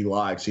thing that he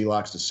likes. He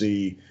likes to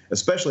see,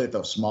 especially at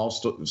those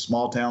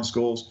small town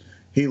schools,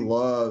 he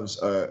loves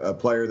a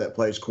player that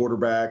plays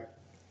quarterback,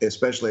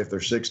 especially if they're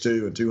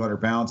 6'2" and 200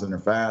 pounds and they're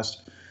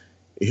fast.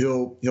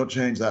 He'll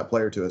change that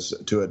player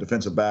to a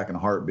defensive back in a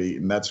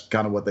heartbeat, and that's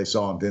kind of what they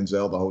saw in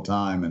Denzel the whole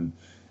time, and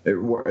it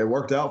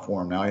worked out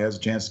for him. Now he has a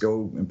chance to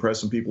go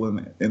impress some people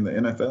in the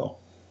NFL.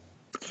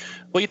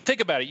 Well, you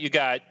think about it. You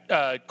got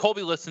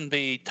Colby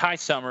Listenby, Ty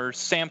Summers,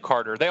 Sam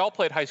Carter. They all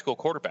played high school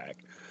quarterback.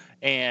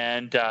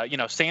 And,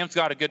 Sam's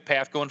got a good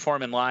path going for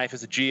him in life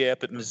as a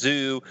GF at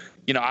Mizzou.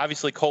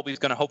 Obviously Colby's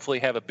going to hopefully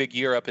have a big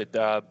year up at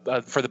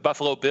for the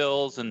Buffalo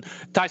Bills. And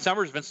Ty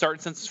Summers has been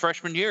starting since his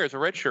freshman year as a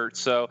redshirt.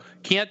 So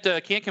can't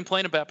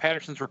complain about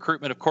Patterson's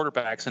recruitment of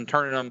quarterbacks and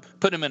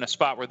putting them in a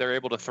spot where they're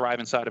able to thrive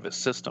inside of his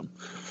system.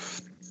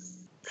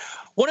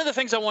 One of the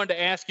things I wanted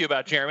to ask you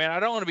about, Jeremy, and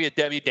I don't want to be a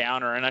Debbie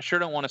Downer, and I sure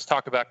don't want us to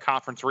talk about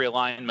conference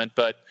realignment,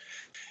 but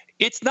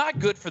it's not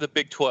good for the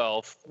Big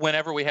 12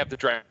 whenever we have the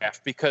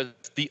draft, because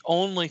the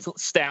only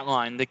stat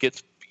line that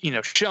gets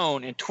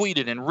shown and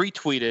tweeted and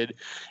retweeted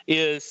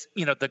is,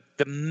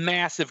 the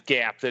massive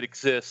gap that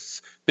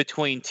exists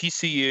between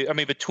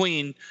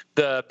between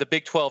the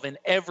Big 12 and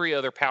every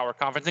other power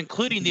conference,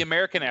 including the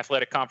American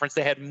Athletic Conference.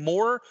 They had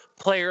more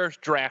players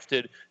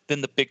drafted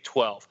than the Big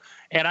 12.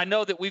 And I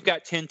know that we've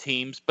got 10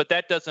 teams, but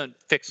that doesn't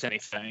fix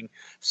anything.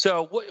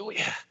 So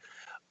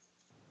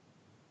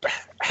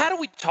how do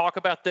we talk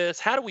about this?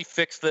 How do we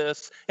fix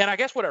this? And I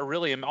guess what I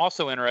really am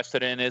also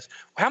interested in is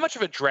how much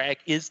of a drag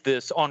is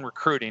this on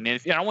recruiting?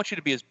 And I want you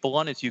to be as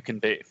blunt as you can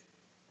be.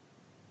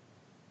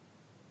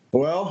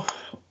 Well,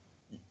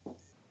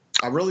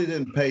 I really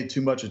didn't pay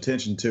too much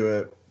attention to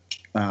it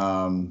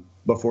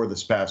before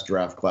this past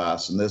draft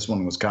class. And this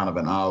one was kind of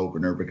an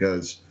eye-opener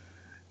because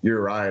you're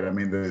right. I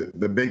mean,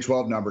 the Big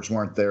 12 numbers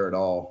weren't there at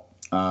all.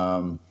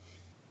 I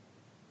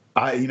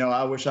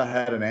wish I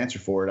had an answer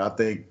for it.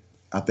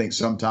 I think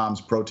sometimes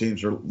pro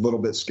teams are a little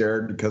bit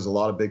scared because a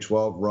lot of Big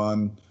 12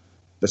 run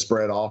the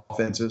spread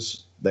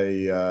offenses.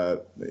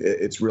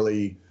 It's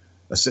really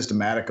a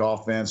systematic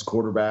offense.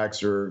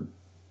 Quarterbacks are,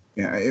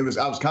 I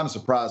was kind of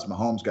surprised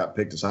Mahomes got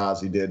picked as high as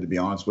he did, to be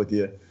honest with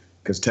you,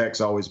 because Tech's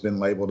always been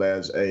labeled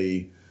as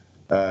a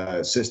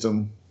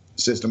system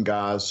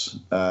guys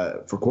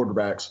for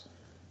quarterbacks.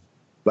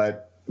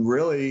 But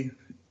really,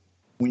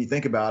 when you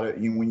think about it,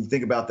 when you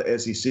think about the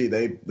SEC,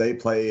 they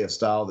play a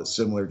style that's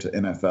similar to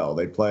NFL.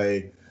 They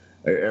play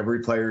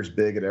every player's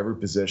big at every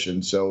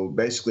position. So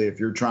basically, if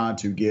you're trying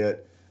to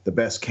get the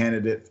best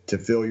candidate to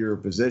fill your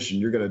position,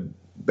 you're going to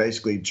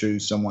basically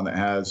choose someone that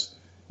has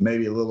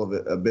maybe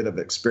a bit of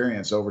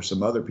experience over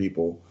some other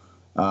people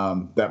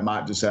that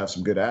might just have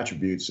some good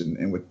attributes.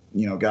 And with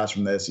guys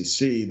from the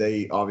SEC,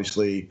 they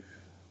obviously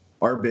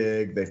are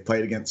big. They've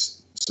played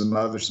against some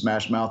other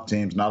smash mouth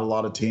teams. Not a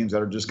lot of teams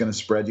that are just going to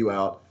spread you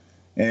out.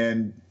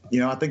 And,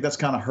 I think that's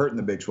kind of hurting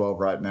the Big 12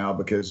 right now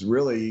because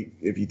really,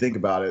 if you think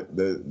about it,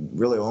 the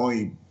really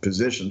only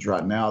positions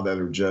right now that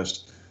are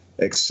just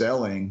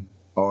excelling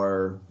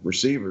are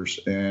receivers.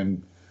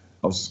 And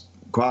I was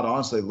quite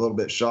honestly a little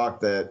bit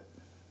shocked that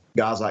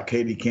guys like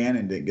Katie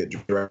Cannon didn't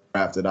get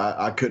drafted.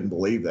 I couldn't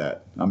believe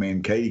that. I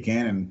mean, Katie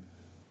Cannon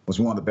was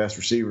one of the best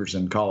receivers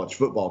in college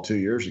football 2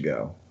 years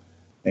ago.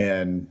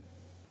 And,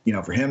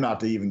 for him not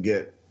to even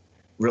get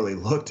really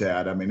looked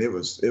at, I mean, it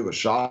was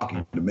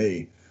shocking to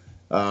me.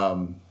 But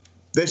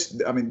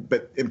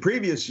in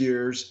previous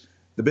years,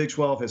 the Big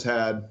 12 has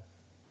had,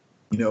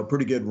 a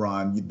pretty good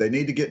run. They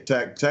need to get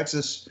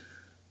Texas,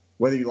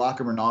 whether you like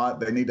them or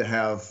not, they need to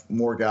have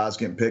more guys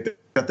getting picked.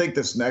 I think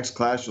this next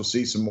class you'll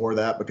see some more of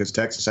that because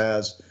Texas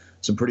has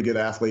some pretty good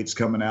athletes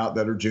coming out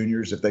that are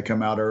juniors if they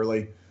come out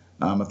early.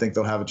 I think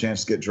they'll have a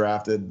chance to get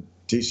drafted.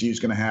 TCU's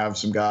going to have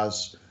some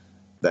guys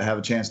that have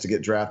a chance to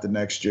get drafted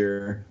next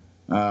year.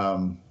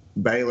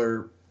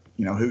 Baylor,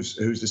 who's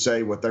to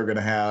say what they're going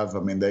to have? I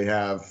mean, they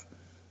have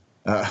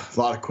a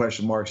lot of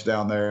question marks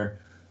down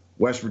there.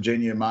 West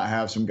Virginia might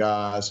have some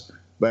guys.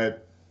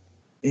 But,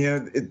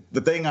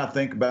 the thing I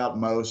think about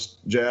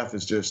most, Jeff,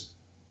 is just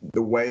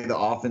the way the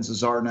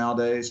offenses are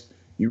nowadays.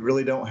 You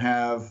really don't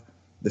have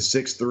the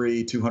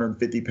 6'3",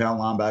 250-pound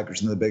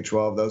linebackers in the Big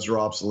 12. Those are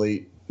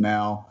obsolete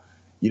now.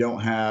 You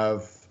don't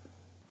have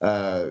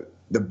the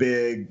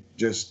big,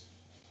 just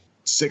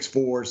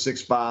 6'4",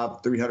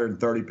 6'5",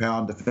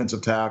 330-pound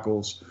defensive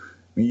tackles.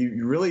 I mean,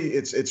 you really,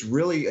 it's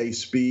really a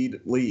speed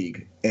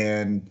league,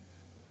 and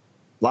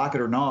like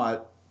it or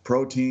not,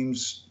 pro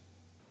teams,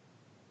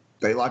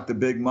 they like the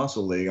big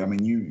muscle league. I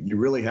mean, you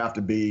really have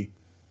to be,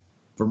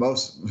 for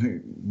most,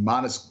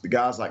 minus the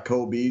guys like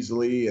Cole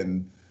Beasley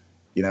and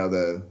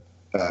the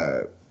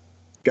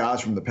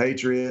guys from the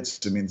Patriots.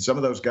 I mean, some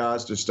of those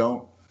guys just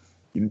don't.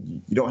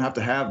 You don't have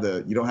to have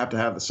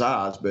the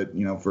size, but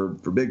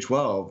for Big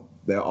 12.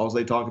 All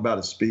they talk about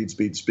is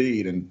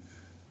speed, and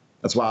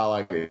that's why I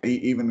like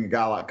even a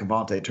guy like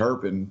Kevontae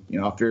Turpin.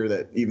 I fear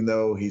that even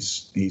though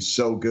he's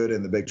so good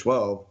in the Big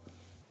 12,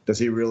 does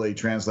he really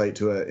translate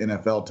to an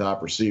NFL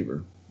type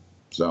receiver?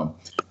 So,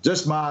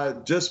 just my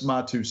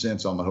 2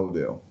 cents on the whole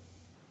deal.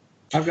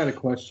 I've got a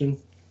question.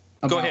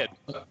 Go ahead.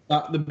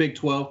 The Big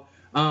 12.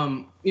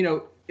 I'm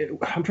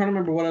trying to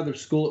remember what other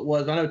school it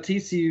was. I know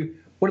TCU.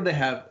 What did they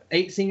have?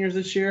 8 seniors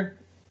this year?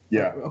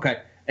 Yeah.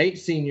 Okay, 8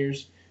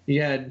 seniors.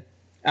 You had.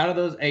 Out of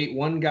those 8,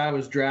 1 guy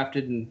was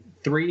drafted and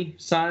 3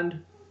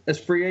 signed as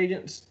free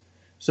agents.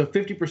 So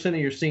 50% of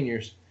your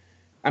seniors.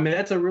 I mean,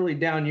 that's a really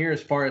down year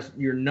as far as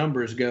your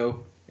numbers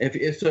go. If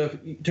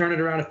you turn it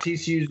around, if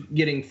TCU's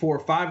getting 4 or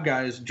 5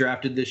 guys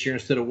drafted this year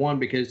instead of 1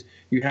 because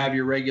you have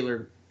your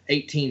regular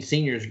 18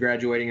 seniors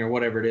graduating or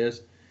whatever it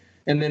is.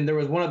 And then there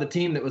was one other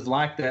team that was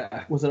like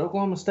that. Was it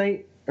Oklahoma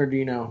State, or do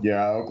you know?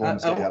 Yeah, Oklahoma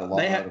State had a lot.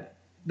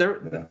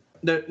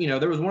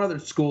 There was one other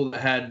school that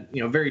had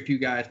very few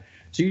guys.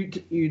 So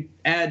you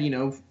add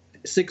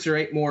 6 or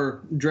 8 more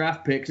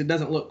draft picks. It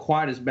doesn't look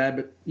quite as bad,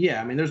 but yeah,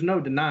 I mean, there's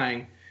no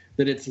denying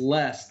that it's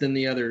less than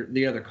the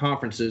other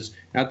conferences.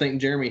 I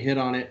think Jeremy hit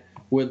on it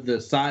with the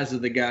size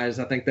of the guys.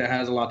 I think that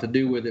has a lot to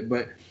do with it,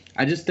 but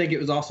I just think it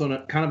was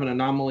also kind of an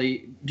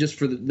anomaly just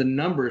for the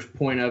numbers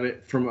point of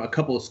it from a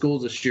couple of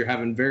schools this year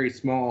having very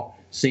small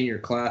senior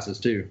classes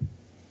too.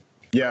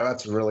 Yeah,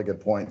 that's a really good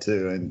point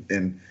too.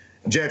 And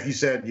Jeff, you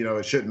said,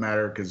 it shouldn't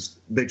matter because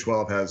Big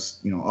 12 has,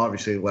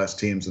 obviously less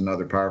teams than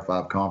other Power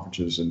 5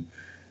 conferences,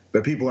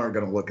 but people aren't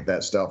going to look at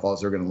that stuff. All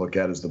they're going to look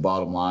at is the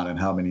bottom line and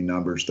how many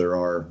numbers there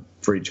are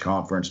for each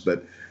conference.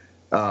 But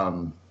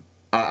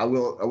I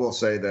will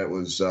say that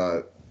was,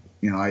 I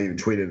even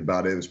tweeted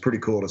about it. It was pretty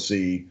cool to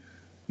see,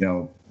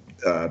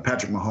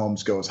 Patrick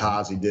Mahomes go as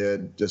high as he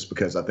did, just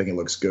because I think it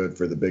looks good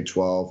for the Big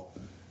 12.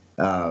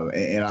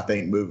 And I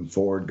think moving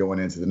forward, going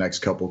into the next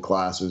couple of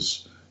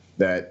classes,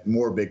 that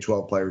more Big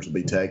 12 players will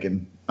be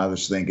taken. I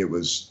just think it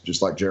was,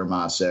 just like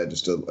Jeremiah said,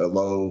 just a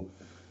low,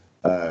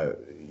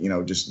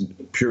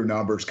 just pure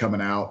numbers coming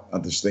out. I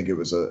just think it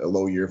was a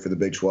low year for the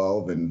Big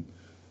 12. And,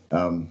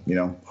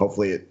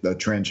 hopefully the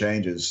trend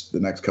changes the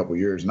next couple of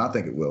years, and I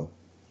think it will.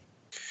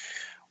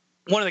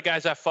 One of the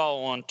guys I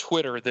follow on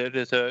Twitter that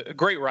is a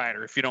great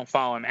writer, if you don't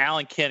follow him,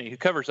 Alan Kinney, who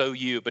covers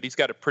OU, but he's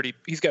got a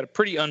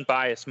pretty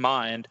unbiased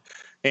mind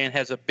and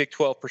has a Big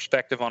 12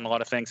 perspective on a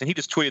lot of things. And he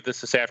just tweeted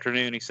this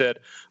afternoon. He said,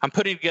 "I'm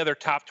putting together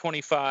top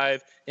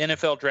 25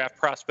 NFL draft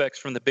prospects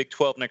from the Big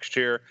 12 next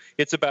year.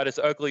 It's about as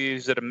ugly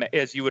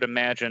as you would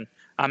imagine.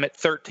 I'm at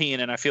 13,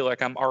 and I feel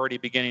like I'm already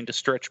beginning to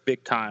stretch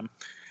big time.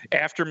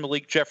 After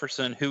Malik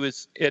Jefferson, who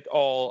is at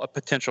all a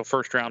potential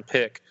first-round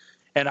pick."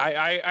 And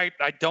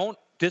I don't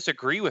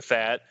disagree with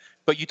that,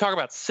 but you talk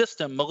about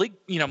system.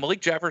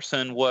 Malik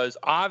Jefferson was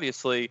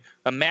obviously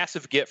a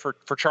massive get for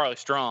Charlie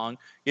Strong.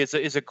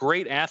 Is a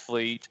great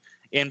athlete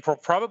and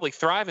probably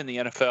thrive in the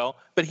NFL,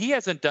 but he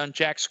hasn't done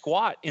jack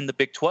squat in the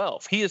Big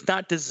 12. He is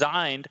not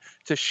designed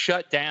to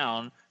shut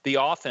down the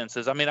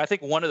offenses. I mean, I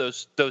think one of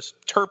those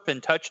Turpin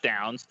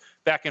touchdowns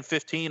back in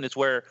 2015 is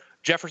where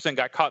Jefferson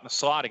got caught in the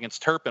slot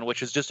against Turpin,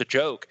 which is just a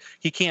joke.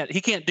 He can't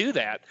do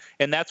that,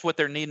 and that's what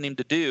they're needing him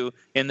to do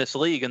in this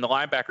league, and the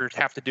linebackers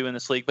have to do in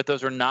this league, but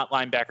those are not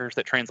linebackers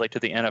that translate to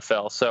the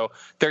NFL. So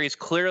there is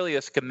clearly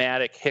a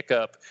schematic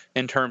hiccup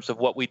in terms of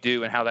what we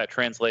do and how that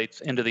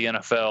translates into the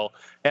NFL,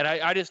 and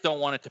I just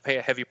don't want it to pay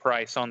a heavy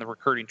price on the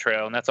recruiting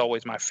trail, and that's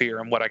always my fear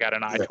and what I got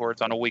an eye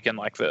towards on a weekend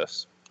like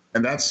this.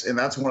 And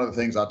that's one of the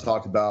things I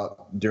talked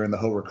about during the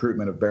whole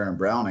recruitment of Baron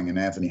Browning and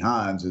Anthony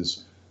Hines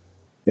is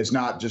it's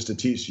not just a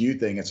TCU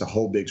thing, it's a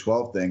whole Big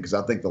 12 thing, because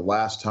I think the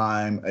last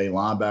time a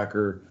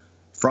linebacker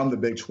from the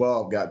Big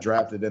 12 got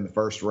drafted in the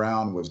first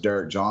round was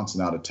Derek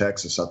Johnson out of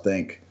Texas. I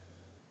think,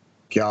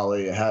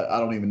 golly, I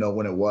don't even know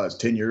when it was,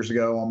 10 years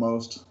ago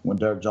almost, when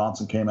Derek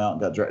Johnson came out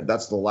and got drafted.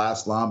 That's the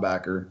last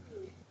linebacker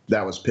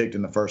that was picked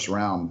in the first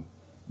round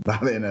by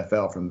the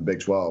NFL from the Big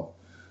 12.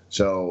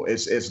 So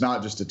it's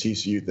not just a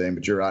TCU thing,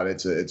 but you're right,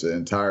 it's an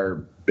entire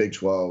Big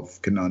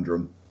 12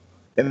 conundrum.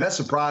 And that's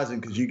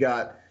surprising because you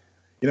got –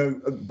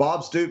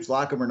 Bob Stoops,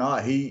 like him or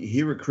not,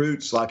 he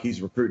recruits like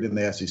he's recruiting in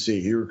the SEC.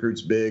 He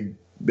recruits big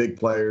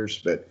players,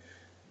 but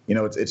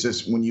it's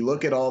just when you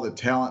look at all the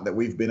talent that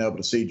we've been able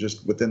to see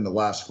just within the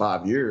last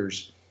 5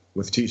 years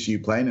with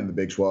TCU playing in the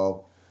Big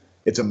 12,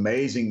 it's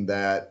amazing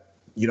that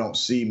you don't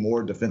see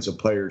more defensive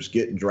players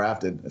getting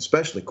drafted,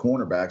 especially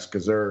cornerbacks,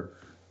 because they're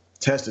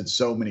tested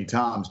so many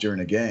times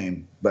during a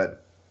game.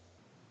 But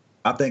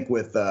I think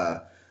with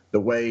the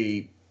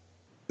way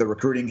the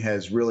recruiting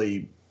has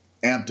really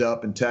amped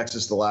up in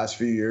Texas the last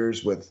few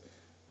years with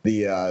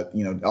the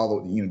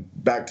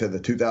back to the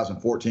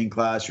 2014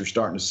 class, you're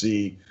starting to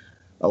see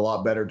a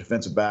lot better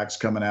defensive backs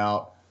coming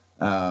out,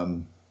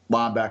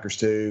 linebackers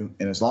too.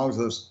 And as long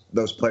as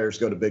those players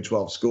go to Big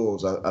 12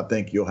 schools, I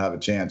think you'll have a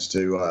chance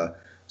to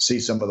see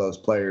some of those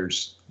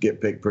players get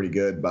picked pretty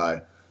good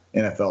by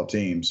NFL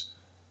teams.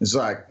 It's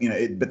like,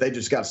 but they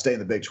just got to stay in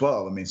the Big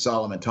 12. I mean,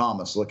 Solomon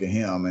Thomas, look at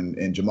him,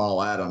 and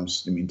Jamal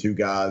Adams. I mean, two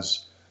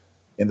guys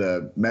in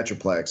the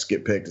Metroplex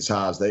get picked as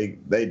high as they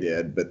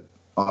did, but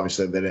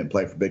obviously they didn't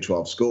play for Big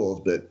 12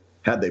 schools. But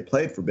had they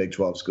played for Big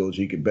 12 schools,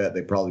 you could bet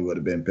they probably would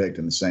have been picked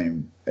in the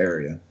same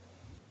area.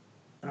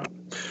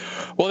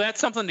 Well,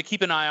 that's something to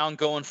keep an eye on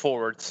going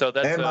forward. So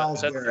that's and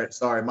Myles Garrett.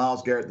 Sorry,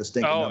 Myles Garrett, the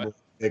stinking number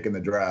pick in the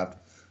draft.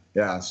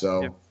 Yeah,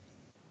 so. Yep.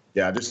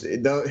 Yeah, just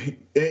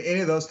any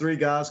of those three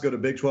guys go to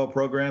Big 12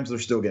 programs, they're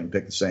still getting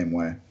picked the same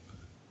way.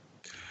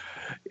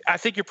 I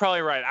think you're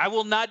probably right. I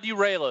will not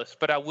derail us,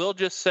 but I will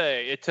just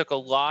say it took a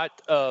lot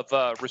of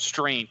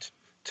restraint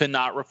to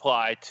not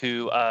reply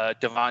to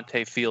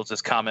Devontae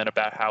Fields' comment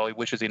about how he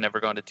wishes he'd never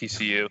gone to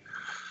TCU.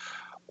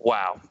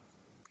 Wow,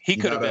 he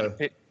could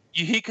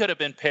have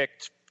been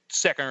picked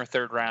second or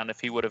third round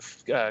if he would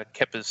have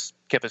kept his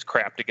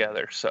crap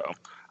together. So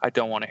I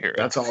don't want to hear it.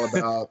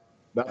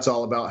 That's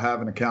all about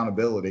having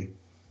accountability.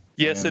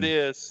 Yes, it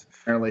is.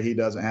 Apparently he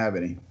doesn't have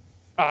any.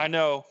 I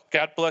know.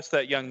 God bless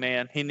that young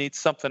man. He needs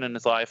something in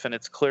his life, and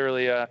it's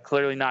clearly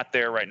not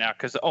there right now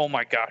because, oh,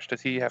 my gosh,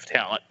 does he have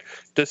talent?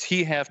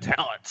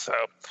 So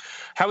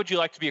how would you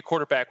like to be a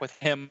quarterback with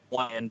him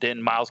one end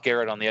and Myles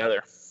Garrett on the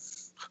other?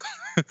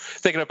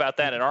 Thinking about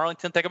that in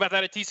Arlington, think about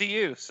that at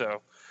TCU.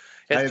 So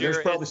there's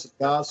probably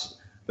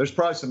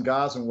some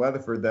guys in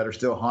Weatherford that are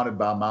still haunted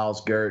by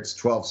Myles Garrett's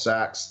 12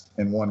 sacks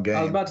in one game.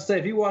 I was about to say,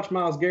 if you watch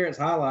Myles Garrett's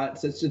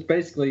highlights, it's just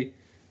basically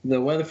the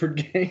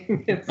Weatherford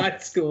game in high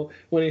school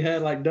when he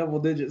had like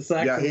double-digit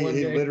sacks. Yeah, in one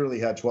he game. literally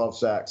had 12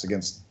 sacks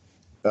against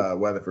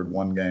Weatherford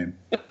one game.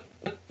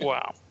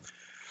 Wow.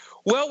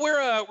 Well,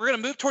 we're going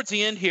to move towards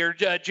the end here.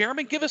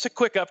 Jeremy, give us a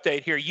quick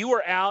update here. You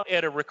were out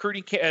at a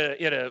recruiting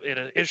at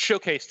a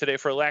showcase today,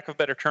 for a lack of a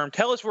better term.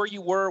 Tell us where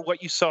you were,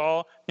 what you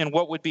saw, and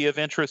what would be of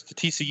interest to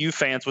TCU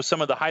fans with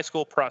some of the high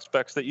school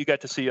prospects that you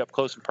got to see up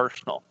close and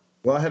personal.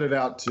 Well, I headed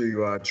out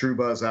to True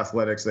Buzz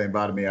Athletics. They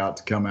invited me out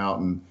to come out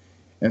and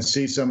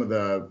see some of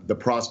the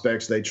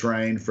prospects they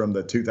trained from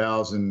the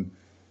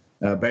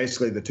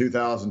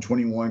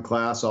 2021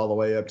 class all the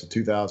way up to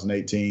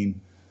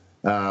 2018.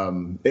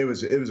 It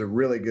was a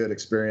really good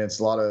experience.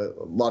 A lot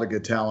of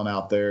good talent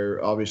out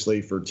there.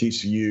 Obviously for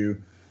TCU,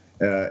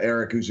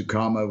 Eric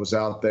Uzukama was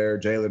out there.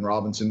 Jalen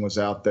Robinson was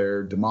out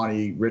there.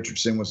 Damani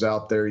Richardson was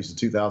out there. He's a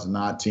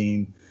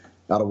 2019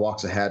 out of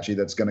Waxahachie.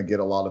 That's going to get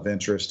a lot of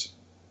interest.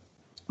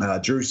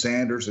 Drew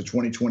Sanders, a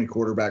 2020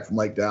 quarterback from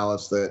Lake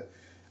Dallas that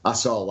I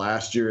saw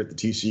last year at the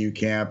TCU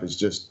camp, is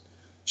just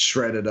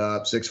shredded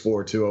up,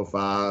 6'4",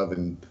 205,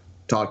 and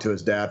talked to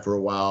his dad for a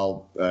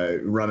while,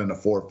 running a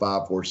 4.5,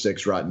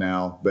 4.6 right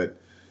now. But,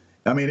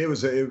 I mean, it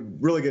was a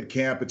really good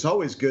camp. It's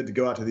always good to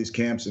go out to these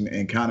camps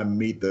and kind of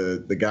meet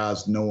the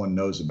guys no one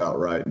knows about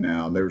right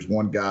now. There's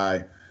one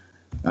guy,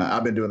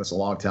 I've been doing this a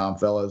long time,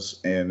 fellas,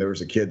 and there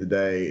was a kid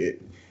today.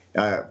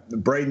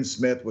 Braden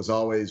Smith was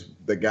always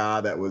the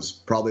guy that was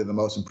probably the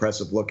most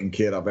impressive-looking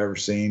kid I've ever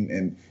seen,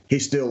 and he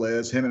still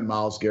is. Him and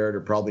Miles Garrett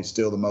are probably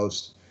still the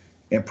most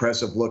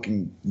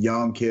impressive-looking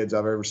young kids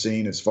I've ever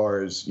seen, as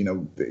far as, you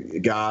know,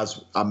 the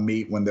guys I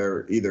meet when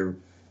they're either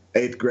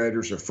eighth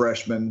graders or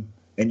freshmen,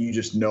 and you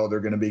just know they're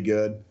going to be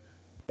good.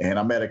 And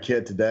I met a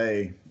kid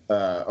today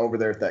over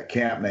there at that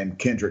camp named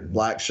Kendrick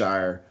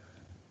Blackshire.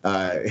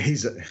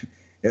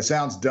 It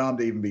sounds dumb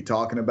to even be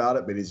talking about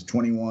it, but he's a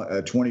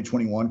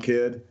 2021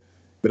 kid.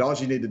 But all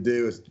you need to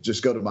do is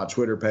just go to my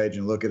Twitter page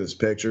and look at his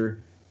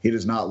picture. He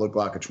does not look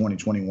like a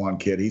 2021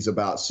 kid. He's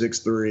about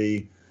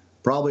 6'3",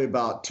 probably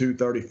about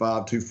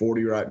 235,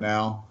 240 right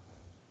now.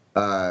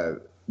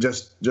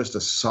 Just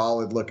a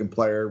solid looking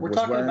player. We're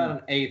talking about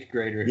an eighth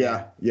grader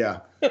here.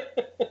 Yeah.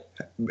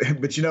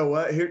 But you know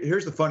what?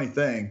 Here's the funny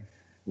thing.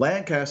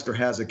 Lancaster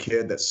has a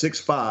kid that's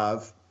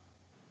 6'5".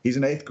 He's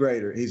an eighth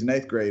grader. He's in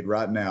eighth grade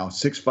right now,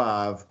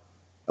 6'5",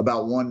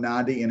 about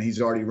 190, and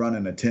he's already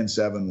running a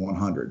 10.7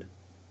 100.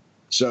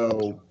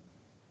 So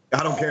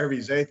I don't care if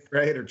he's eighth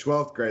grade or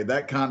 12th grade,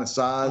 that kind of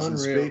size and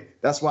speed.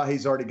 That's why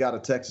he's already got a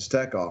Texas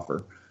Tech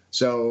offer.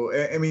 So,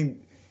 I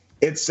mean,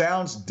 it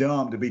sounds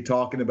dumb to be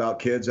talking about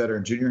kids that are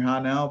in junior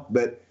high now,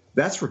 but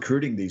that's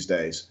recruiting these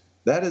days.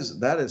 That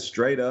is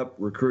straight up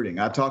recruiting.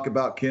 I talk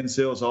about Ken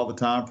Sills all the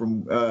time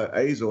from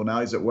Azle.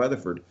 Now he's at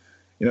Weatherford.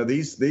 You know,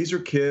 these are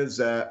kids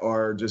that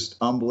are just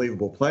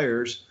unbelievable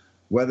players,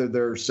 whether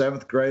they're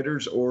 7th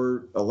graders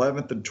or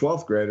 11th and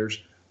 12th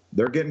graders.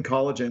 They're getting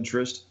college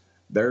interest.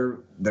 They're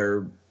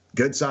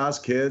good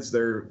sized kids.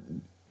 They're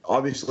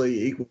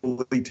obviously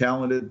equally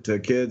talented to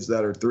kids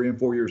that are 3 and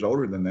 4 years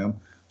older than them.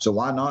 So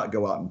why not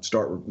go out and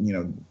start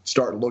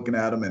looking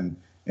at them and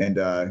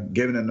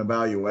giving an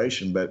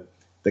evaluation? But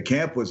the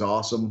camp was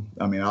awesome.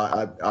 I mean,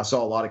 I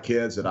saw a lot of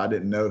kids that I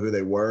didn't know who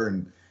they were,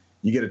 and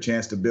you get a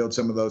chance to build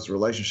some of those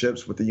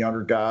relationships with the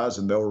younger guys,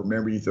 and they'll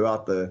remember you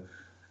throughout the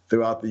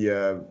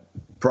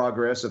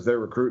progress of their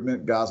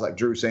recruitment. Guys like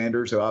Drew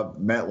Sanders, who I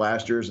met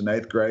last year as an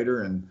 8th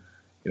grader, and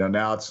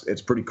now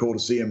it's pretty cool to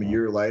see him a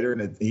year later.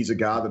 And he's a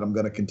guy that I'm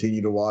going to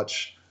continue to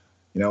watch,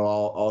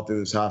 all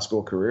through his high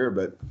school career.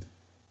 But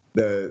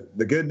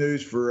the good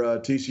news for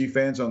TCU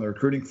fans on the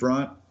recruiting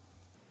front,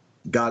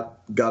 got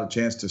a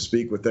chance to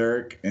speak with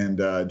Eric and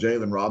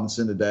Jalen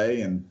Robinson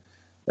today, and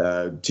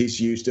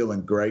TCU still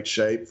in great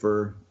shape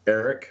for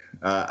Eric.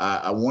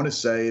 I want to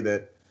say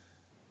that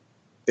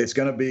it's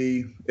going to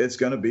be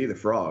the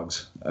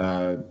Frogs.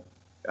 I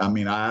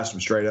mean, I asked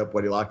him straight up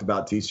what he liked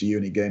about TCU,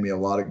 and he gave me a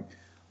lot of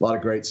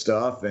great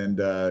stuff. And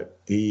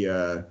he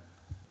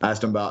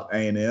asked him about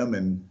A&M,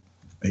 and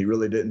he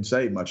really didn't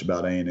say much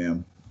about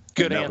A&M.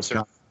 Good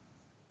answer.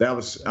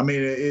 I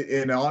mean,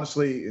 and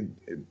honestly,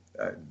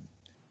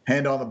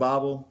 hand on the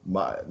Bible,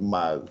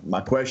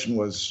 my question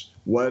was,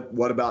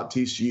 what about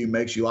TCU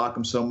makes you like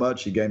them so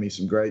much? He gave me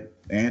some great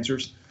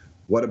answers.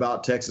 What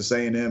about Texas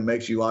A&M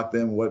makes you like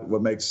them?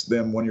 What makes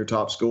them one of your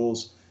top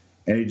schools?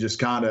 And he just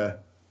kind of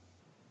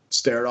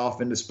stared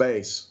off into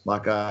space,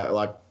 like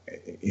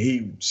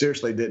he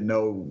seriously didn't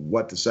know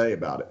what to say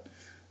about it.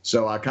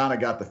 So I kind of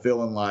got the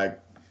feeling like,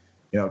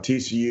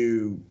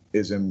 TCU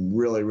is in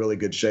really, really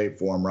good shape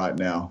for him right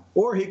now.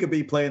 Or he could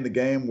be playing the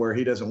game where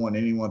he doesn't want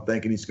anyone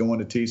thinking he's going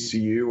to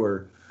TCU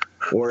or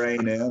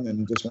A&M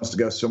and just wants to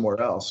go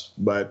somewhere else.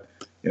 But,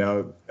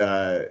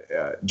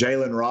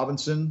 Jalen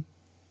Robinson,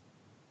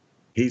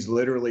 he's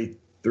literally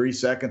 3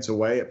 seconds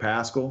away at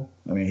Pascal.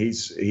 I mean,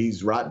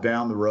 he's right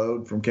down the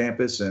road from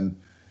campus, and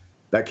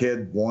that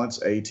kid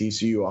wants a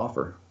TCU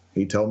offer.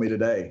 He told me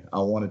today,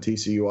 I want a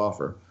TCU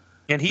offer.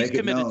 And he's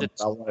committed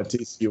I want a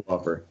TCU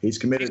offer. He's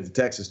committed to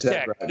Texas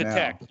Tech right now.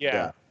 Tech,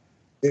 yeah.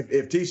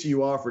 if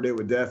TCU offered, it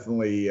would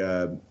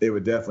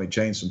definitely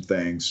change some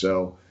things.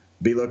 So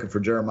be looking for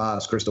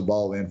Jeremiah's crystal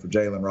ball in for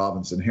Jalen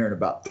Robinson here in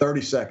about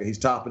 30 seconds. He's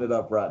topping it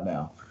up right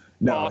now.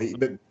 No,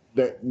 awesome.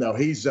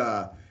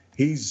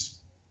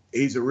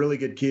 He's a really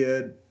good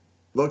kid.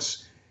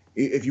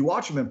 If you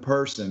watch him in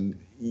person,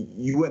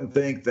 you wouldn't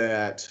think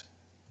that,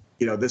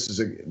 this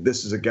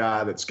is a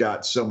guy that's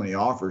got so many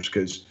offers,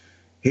 because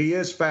he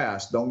is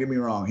fast. Don't get me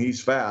wrong, he's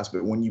fast.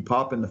 But when you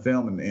pop in the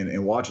film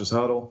and watch his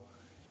huddle,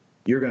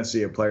 you're going to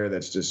see a player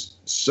that's just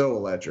so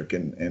electric.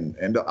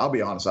 And I'll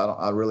be honest,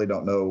 I really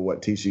don't know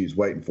what TCU's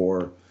waiting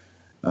for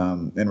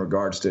in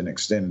regards to an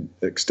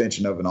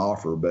extension of an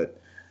offer, but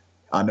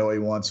I know he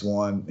wants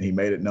one. He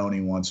made it known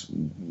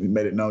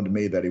to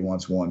me that he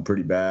wants one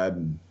pretty bad.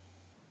 And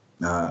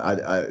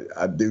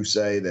I do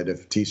say that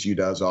if TCU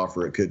does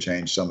offer, it could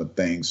change some of the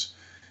things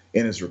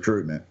in his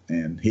recruitment.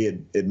 And he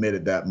had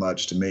admitted that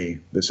much to me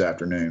this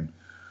afternoon.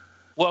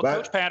 Well,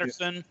 Coach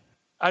Patterson,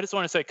 I just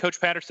want to say,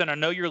 Coach Patterson, I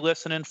know you're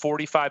listening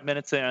 45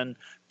 minutes in.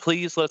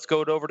 Please, let's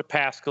go over to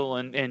Pascal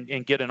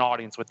and get an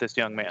audience with this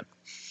young man.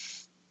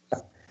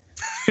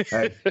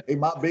 Hey, he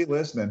might be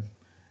listening.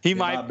 He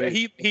might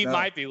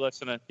be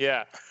listening.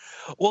 Yeah.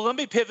 Well, let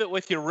me pivot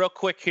with you real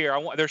quick here.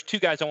 There's two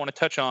guys I want to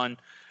touch on.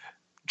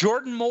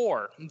 Jordan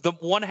Moore, the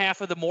one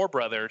half of the Moore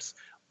brothers.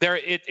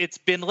 It's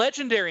been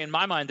legendary in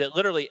my mind that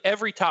literally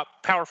every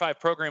top Power 5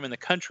 program in the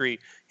country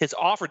has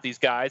offered these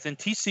guys, and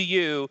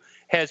TCU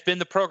has been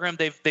the program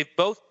they've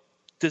both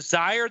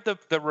desired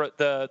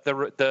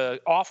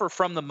the offer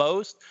from the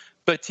most,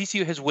 but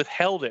TCU has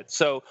withheld it.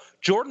 So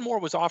Jordan Moore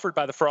was offered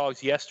by the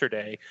Frogs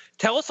yesterday.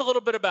 Tell us a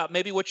little bit about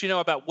maybe what you know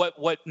about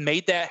what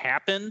made that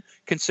happen,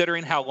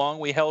 considering how long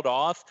we held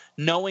off,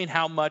 knowing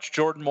how much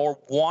Jordan Moore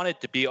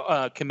wanted to be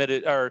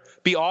committed or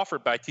be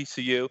offered by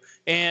TCU.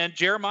 And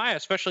Jeremiah,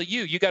 especially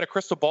you got a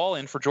crystal ball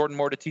in for Jordan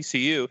Moore to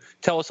TCU.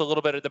 Tell us a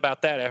little bit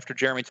about that after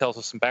Jeremy tells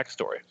us some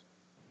backstory.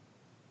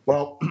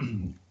 Well,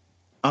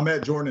 I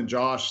met Jordan and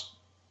Josh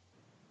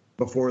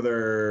before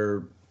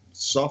their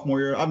sophomore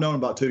year. I've known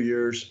them about 2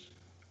 years.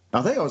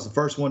 I think I was the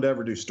first one to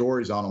ever do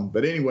stories on them.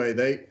 But anyway,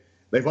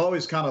 they've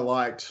always kind of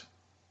liked,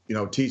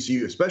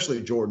 TCU,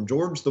 especially Jordan.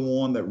 Jordan's the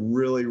one that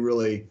really,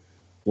 really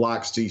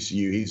likes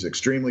TCU. He's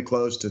extremely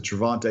close to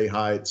Trevante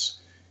Heights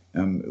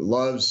and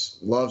loves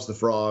the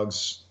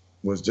Frogs.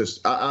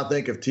 I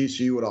think if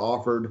TCU would have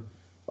offered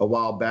a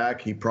while back,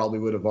 he probably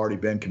would have already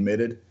been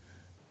committed.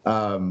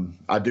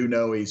 I do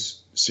know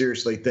he's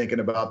seriously thinking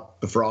about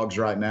the Frogs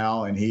right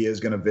now, and he is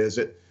going to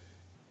visit.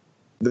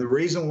 The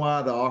reason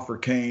why the offer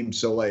came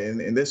so late,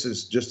 and this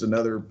is just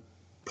another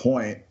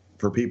point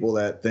for people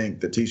that think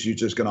that TCU is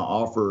just going to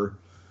offer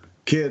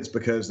kids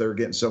because they're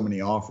getting so many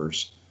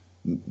offers.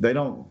 They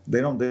don't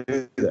do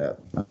that.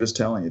 I'm just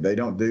telling you, they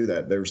don't do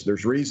that.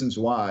 There's reasons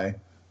why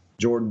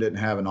Jordan didn't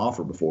have an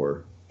offer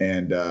before,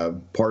 and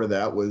part of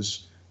that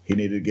was he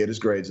needed to get his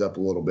grades up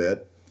a little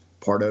bit.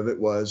 Part of it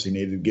was he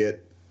needed to get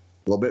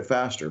a little bit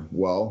faster.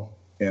 Well,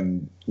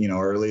 and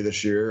early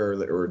this year,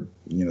 or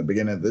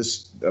beginning of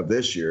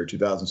this year,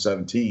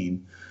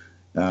 2017,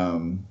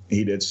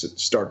 he did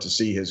start to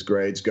see his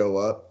grades go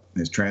up.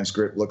 His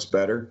transcript looks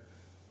better,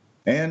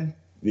 and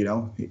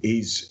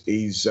he's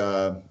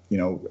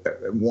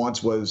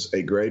once was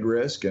a grade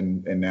risk,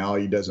 and now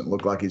he doesn't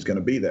look like he's going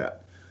to be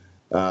that.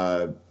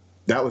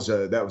 That was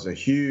a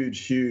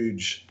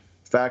huge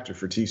factor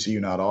for TCU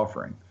not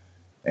offering.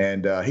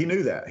 And he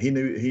knew that.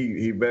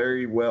 He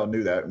very well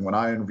knew that. And when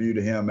I interviewed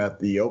him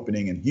at the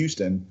opening in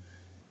Houston,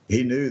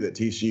 he knew that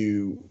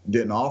TCU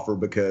didn't offer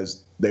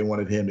because they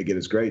wanted him to get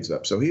his grades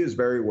up. So he is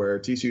very aware.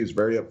 TCU is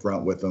very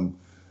upfront with him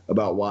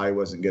about why he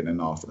wasn't getting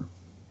an offer.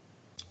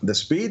 The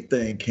speed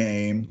thing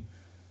came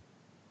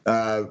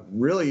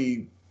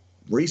really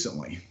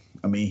recently.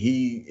 I mean,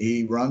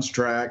 he runs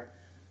track.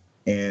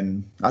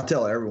 And I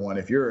tell everyone,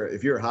 if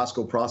you're a high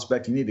school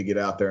prospect, you need to get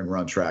out there and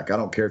run track. I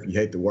don't care if you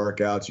hate the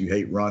workouts, you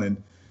hate running,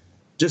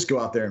 just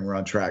go out there and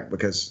run track,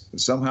 because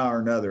somehow or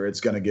another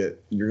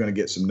you're going to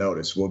get some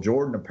notice. Well,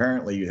 Jordan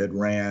apparently had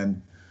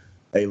ran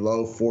a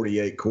low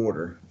 48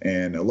 quarter,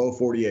 and a low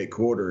 48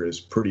 quarter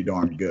is pretty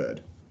darn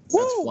good.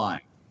 That's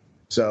flying.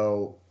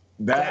 So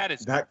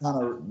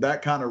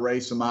that kind of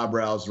raised some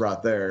eyebrows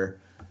right there.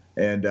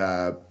 And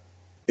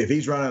if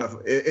he's running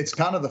it's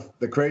kind of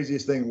the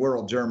craziest thing in the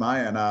world.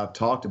 Jeremiah and I have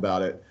talked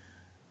about it.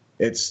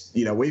 It's,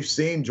 we've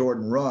seen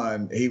Jordan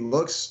run. He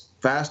looks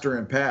faster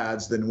in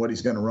pads than what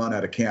he's going to run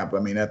out of camp. I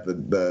mean, at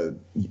the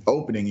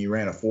opening, he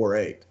ran a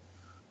 4.8.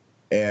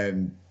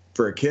 And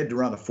for a kid to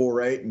run a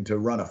 4.8 and to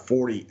run a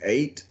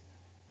 48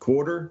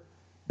 quarter,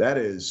 that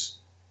is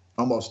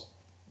almost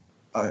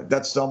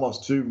that's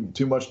almost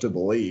too much to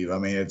believe. I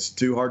mean, it's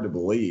too hard to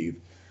believe.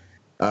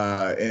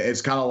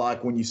 It's kind of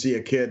like when you see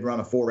a kid run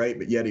a 4.8,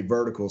 but yet he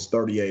verticals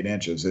 38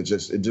 inches. It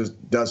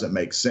just doesn't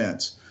make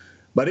sense.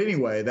 But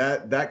anyway,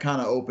 that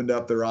kind of opened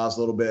up their eyes a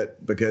little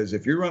bit, because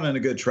if you're running a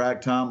good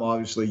track time,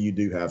 obviously you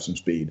do have some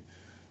speed.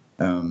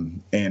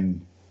 And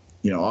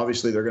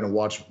obviously they're going to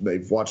watch.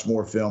 They've watched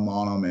more film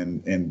on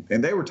him,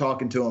 and they were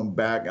talking to him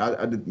back.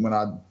 I did when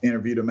I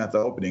interviewed him at the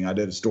opening. I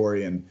did a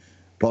story and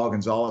Paul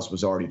Gonzalez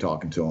was already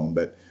talking to him.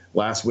 But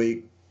last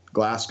week,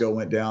 Glasgow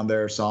went down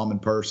there, saw him in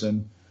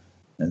person,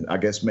 and I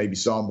guess maybe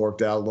saw him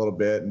worked out a little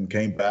bit and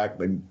came back.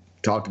 They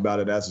talked about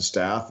it as a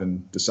staff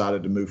and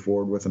decided to move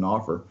forward with an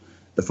offer.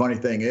 The funny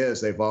thing is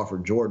they've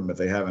offered Jordan, but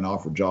they haven't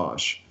offered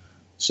Josh.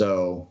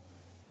 So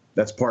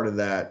that's part of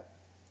that.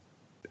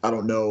 I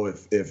don't know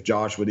if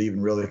Josh would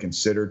even really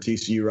consider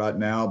TCU right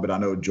now, but I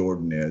know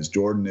Jordan is.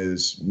 Jordan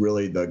is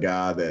really the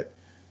guy that,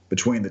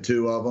 between the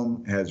two of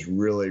them, has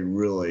really,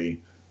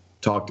 really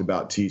talked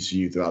about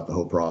TCU throughout the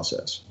whole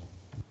process.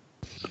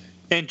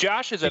 And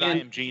Josh is at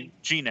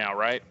IMG now,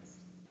 right?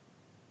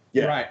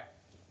 Yeah. Right.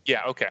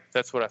 Yeah, okay.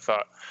 That's what I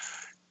thought.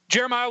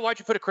 Jeremiah, why'd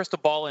you put a crystal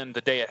ball in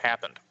the day it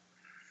happened?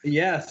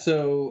 Yeah,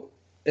 so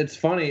it's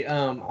funny.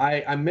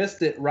 I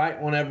missed it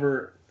right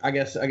whenever I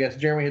guess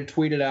Jeremy had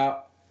tweeted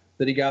out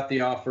that he got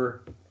the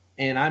offer,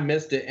 and I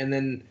missed it. And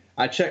then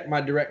I checked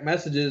my direct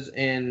messages,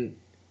 and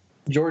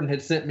Jordan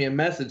had sent me a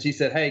message. He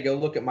said, "Hey, go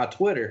look at my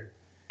Twitter."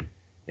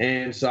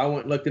 And so I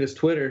went and looked at his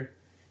Twitter,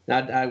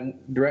 and I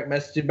direct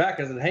messaged him back.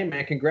 I said, "Hey,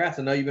 man, congrats.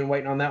 I know you've been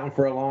waiting on that one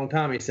for a long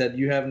time." He said,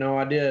 "You have no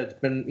idea. It's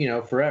been,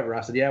 forever."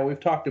 I said, "Yeah, we've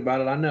talked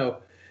about it. I know."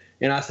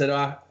 And I said,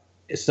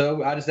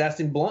 so I just asked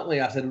him bluntly.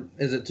 I said,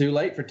 "Is it too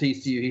late for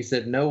TCU?" He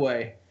said, "No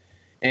way."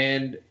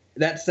 And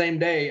that same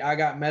day, I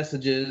got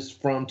messages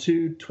from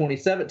 2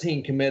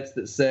 2017 commits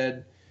that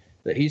said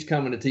that he's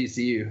coming to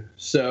TCU.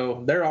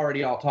 So they're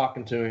already all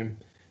talking to him.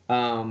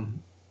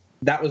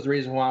 That was the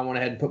reason why I went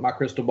ahead and put my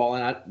crystal ball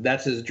in.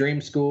 That's his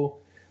dream school.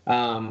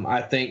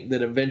 I think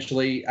that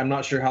eventually, I'm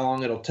not sure how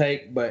long it'll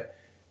take, but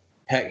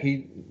heck,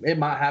 it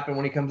might happen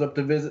when he comes up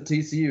to visit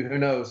TCU. Who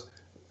knows?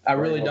 I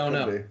really don't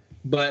know.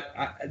 But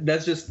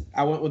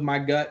I went with my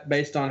gut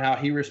based on how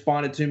he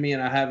responded to me,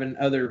 and I having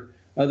other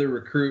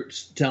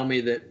recruits tell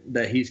me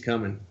that he's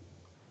coming.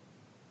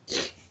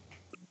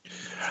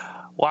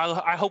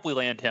 Well, I hope we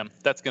land him.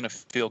 That's going to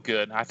feel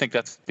good. I think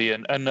that's be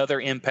another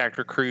impact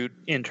recruit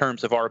in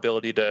terms of our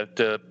ability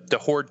to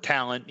hoard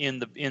talent in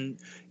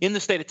the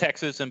state of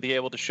Texas and be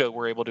able to show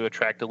we're able to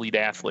attract elite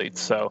athletes.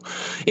 So,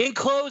 in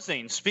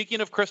closing, speaking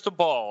of crystal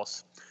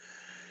balls,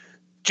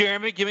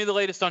 Jeremy, give me the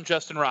latest on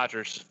Justin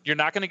Rogers. You're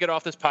not going to get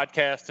off this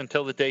podcast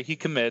until the day he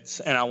commits,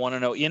 and I want to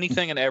know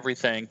anything and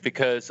everything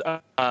because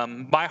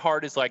my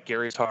heart is like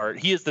Gary's heart.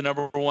 He is the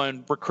number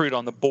one recruit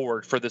on the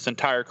board for this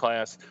entire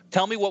class.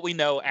 Tell me what we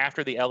know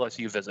after the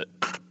LSU visit.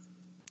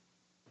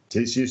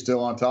 TCU's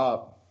still on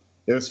top.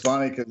 It was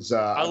funny because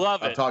I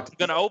love it. I'm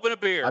going to open a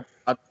beer.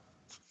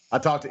 I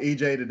talked to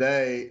EJ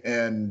today,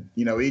 and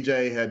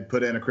EJ had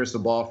put in a crystal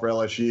ball for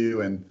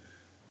LSU, and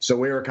so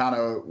we were kind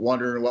of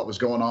wondering what was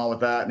going on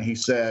with that. And he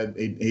said,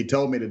 he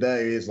told me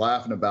today, he's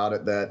laughing about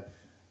it, that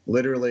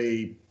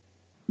literally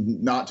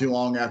not too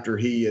long after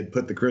he had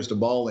put the crystal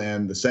ball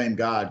in, the same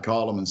guy had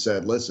called him and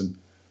said, "Listen,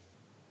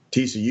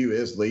 TCU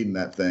is leading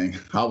that thing.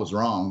 I was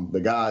wrong." The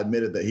guy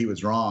admitted that he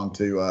was wrong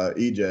to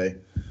EJ.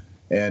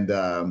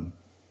 And,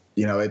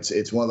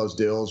 it's one of those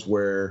deals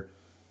where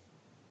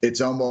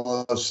it's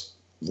almost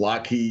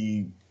like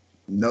he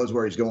knows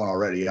where he's going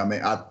already. I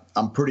mean,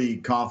 I'm pretty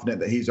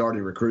confident that he's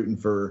already recruiting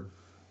for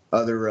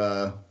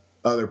other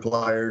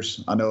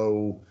players. I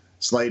know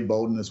Slade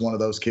Bolden is one of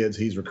those kids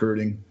he's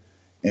recruiting,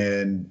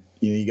 and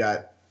you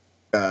got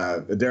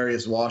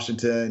Darius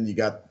Washington. You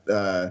got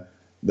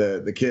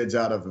the kids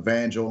out of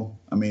Evangel.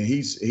 I mean,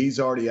 he's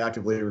already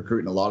actively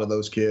recruiting a lot of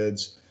those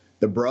kids.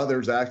 The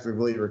brothers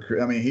actively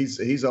recruit. I mean,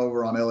 he's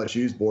over on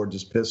LSU's board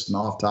just pissing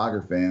off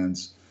Tiger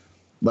fans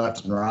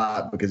left and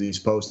right because he's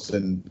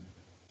posting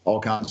all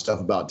kinds of stuff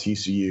about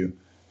TCU.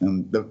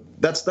 And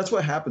that's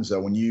what happens though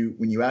when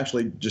you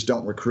actually just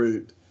don't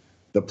recruit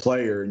the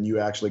player and you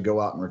actually go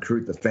out and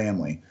recruit the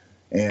family.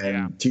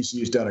 And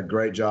TCU's done a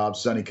great job.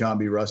 Sonny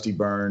Cumbie, Rusty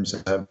Burns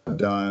have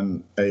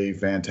done a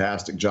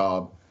fantastic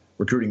job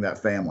recruiting that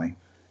family.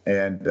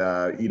 And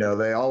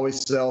they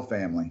always sell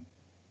family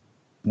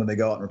when they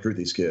go out and recruit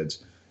these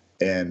kids.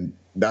 And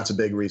that's a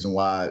big reason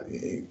why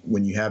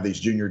when you have these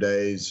junior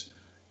days,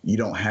 you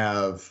don't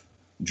have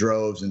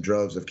droves and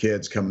droves of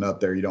kids coming up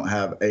there. You don't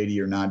have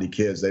 80 or 90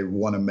 kids. They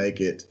want to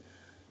make it,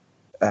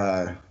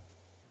 I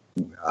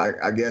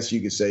guess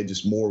you could say,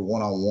 just more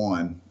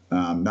one-on-one,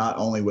 not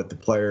only with the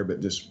player, but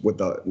just with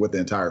the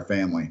entire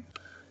family.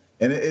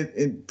 And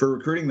it for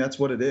recruiting, that's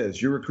what it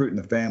is. You're recruiting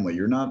the family.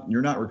 You're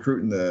not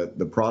recruiting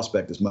the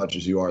prospect as much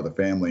as you are the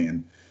family.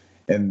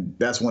 And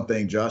that's one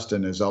thing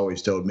Justin has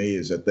always told me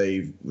is that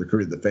they've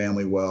recruited the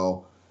family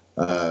well.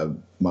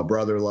 My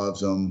brother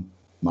loves them.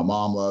 My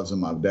mom loves them.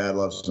 My dad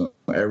loves them.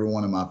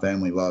 Everyone in my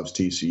family loves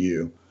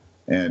TCU.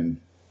 And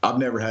I've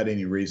never had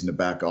any reason to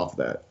back off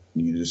that.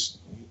 You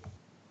just,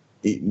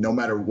 no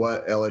matter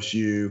what,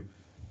 LSU,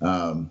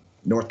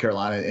 North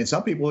Carolina, and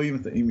some people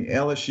even think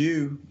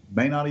LSU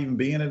may not even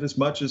be in it as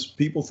much as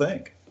people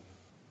think.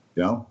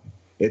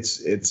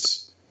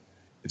 It's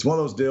one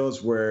of those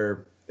deals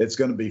where it's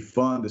going to be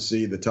fun to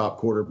see the top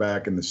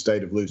quarterback in the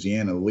state of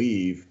Louisiana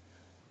leave.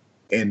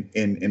 And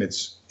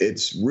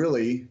it's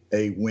really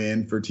a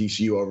win for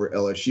TCU over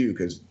LSU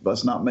because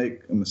let's not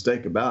make a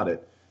mistake about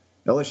it.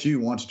 LSU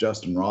wants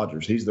Justin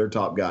Rogers. He's their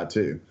top guy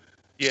too.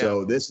 Yeah.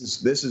 So this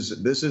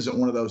isn't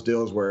one of those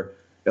deals where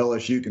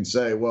LSU can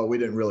say, well, we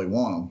didn't really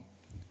want them.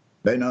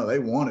 They know they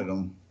wanted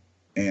them,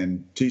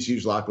 and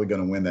TCU's likely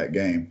going to win that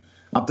game.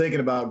 I'm thinking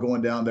about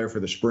going down there for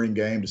the spring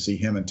game to see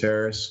him and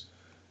Terrace.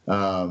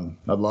 I'd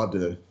love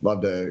to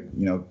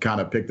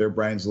kind of pick their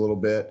brains a little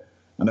bit.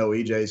 I know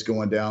EJ's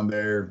going down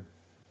there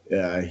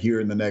here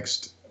in the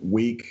next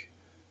week,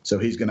 so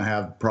he's going to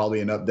have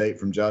probably an update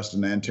from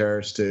Justin and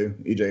Terrace too.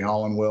 EJ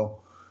Holland will.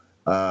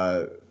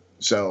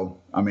 So,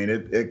 I mean,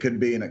 it could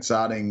be an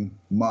exciting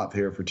month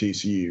here for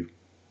TCU.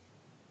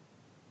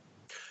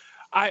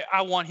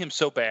 I want him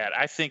so bad.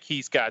 I think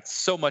he's got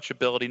so much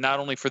ability, not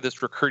only for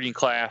this recruiting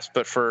class,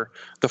 but for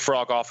the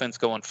Frog offense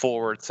going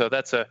forward. So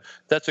that's a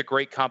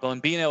great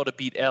compliment. Being able to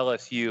beat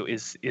LSU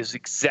is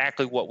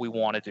exactly what we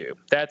want to do.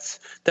 That's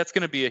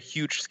going to be a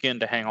huge skin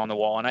to hang on the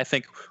wall. And I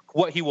think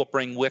what he will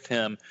bring with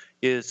him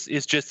is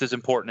just as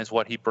important as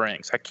what he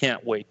brings. I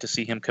can't wait to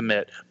see him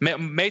commit.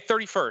 May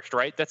 31st,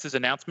 right? That's his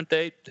announcement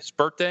date, his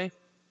birthday?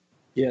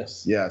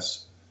 Yes.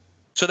 Yes.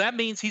 So that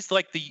means he's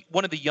like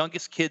one of the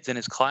youngest kids in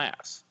his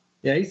class.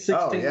 Yeah, he's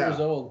 16 years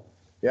old.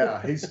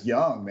 Yeah, he's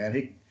young,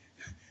 man.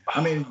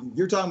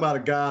 You're talking about a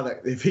guy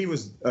that if he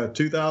was a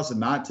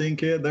 2019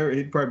 kid,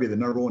 he'd probably be the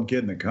number one kid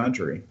in the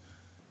country.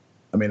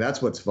 I mean,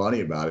 that's what's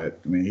funny about it.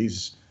 I mean,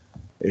 he's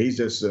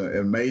just an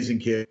amazing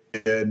kid.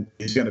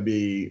 He's going to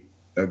be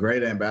a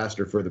great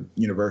ambassador for the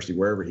university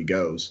wherever he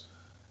goes.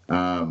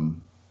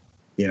 And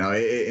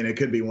it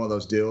could be one of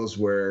those deals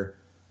where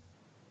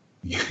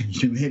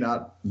you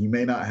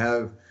may not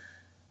have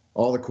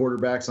all the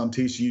quarterbacks on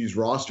TCU's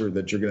roster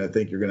that you're going to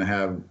think you're going to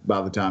have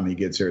by the time he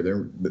gets here.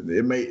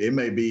 It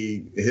may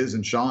be his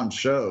and Sean's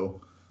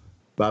show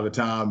by the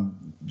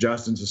time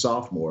Justin's a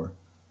sophomore.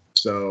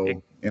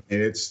 So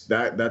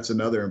that's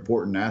another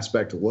important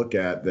aspect to look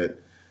at, that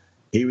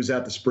he was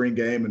at the spring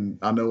game, and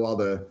I know all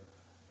the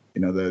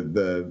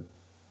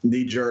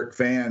knee-jerk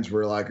fans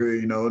were like,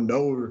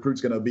 no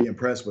recruit's going to be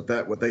impressed with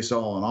what they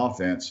saw on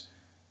offense.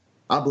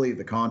 I believe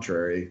the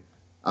contrary.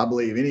 I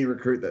believe any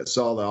recruit that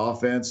saw the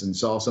offense and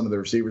saw some of the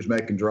receivers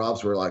making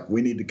drops were like,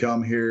 we need to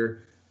come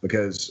here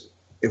because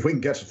if we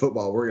can catch the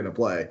football, we're going to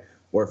play.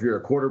 Or if you're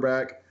a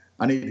quarterback,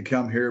 I need to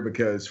come here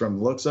because from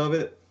the looks of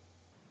it,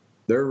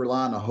 they're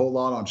relying a whole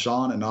lot on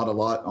Sean and not a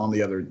lot on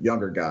the other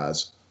younger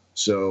guys.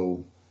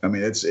 So, I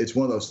mean, it's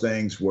one of those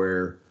things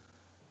where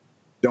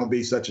don't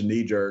be such a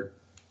knee-jerk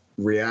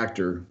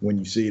reactor when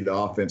you see the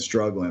offense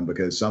struggling,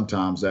 because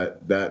sometimes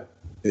that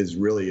is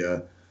really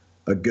a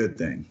good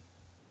thing.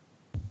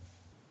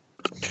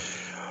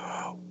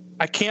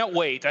 I can't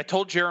wait. I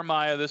told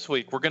Jeremiah this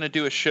week we're going to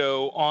do a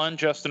show on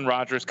Justin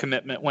Rogers'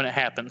 commitment when it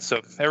happens.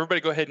 So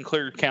everybody go ahead and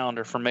clear your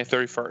calendar for May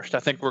 31st. I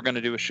think we're going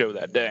to do a show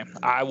that day.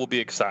 I will be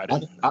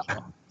excited.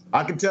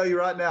 I can tell you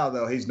right now,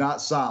 though, he's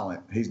not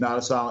silent. He's not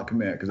a silent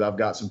commit, because I've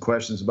got some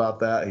questions about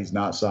that. He's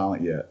not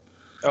silent yet.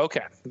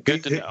 Okay,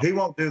 good to know. He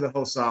won't do the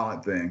whole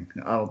silent thing.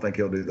 I don't think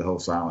he'll do the whole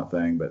silent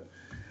thing. But,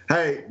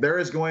 hey, there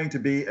is going to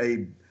be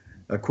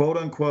a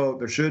quote-unquote,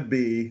 there should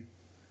be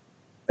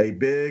a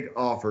big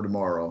offer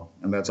tomorrow,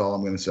 and that's all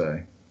I'm going to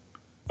say.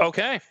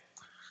 Okay.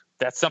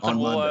 That's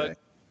something Monday.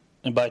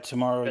 And by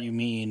tomorrow, you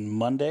mean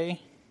Monday?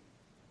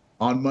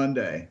 On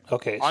Monday.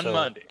 Okay. On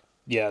Monday.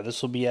 Yeah,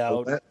 this will be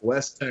out. A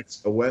West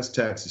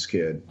Texas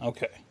kid.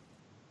 Okay.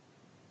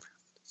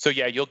 So,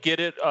 yeah, you'll get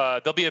it.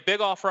 There'll be a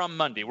big offer on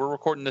Monday. We're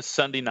recording this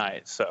Sunday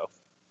night, so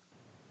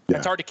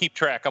it's hard to keep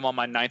track. I'm on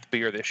my 9th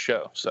beer this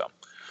show, so.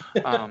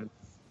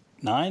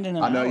 9 in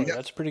an hour.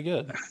 That's pretty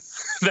good.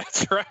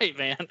 That's right,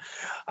 man.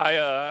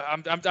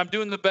 I'm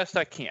doing the best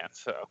I can.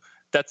 So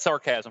that's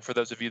sarcasm for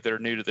those of you that are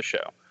new to the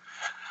show.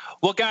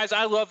 Well, guys,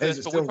 I love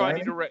this, but we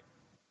probably need to.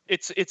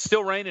 It's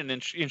still raining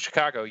in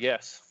Chicago.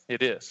 Yes,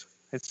 it is.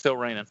 It's still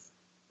raining.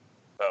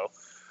 So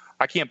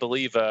I can't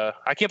believe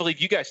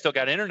you guys still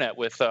got internet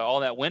with all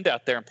that wind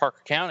out there in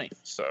Parker County.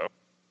 So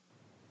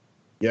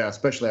yeah,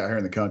 especially out here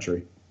in the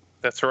country.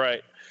 That's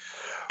right.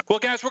 Well,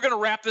 guys, we're going to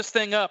wrap this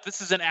thing up. This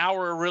is an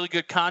hour of really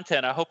good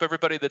content. I hope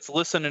everybody that's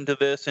listening to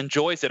this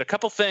enjoys it. A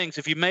couple things.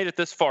 If you made it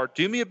this far,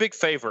 do me a big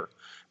favor.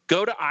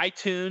 Go to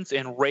iTunes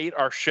and rate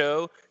our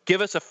show.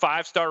 Give us a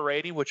 5-star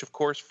rating, which, of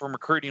course, from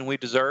recruiting we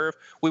deserve.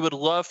 We would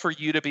love for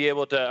you to be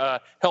able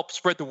to help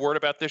spread the word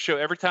about this show.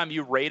 Every time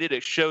you rate it,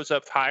 it shows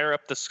up higher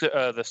up the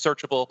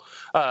searchable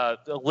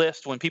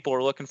list when people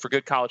are looking for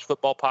good college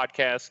football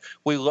podcasts.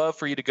 We love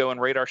for you to go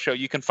and rate our show.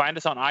 You can find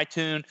us on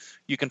iTunes.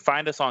 You can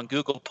find us on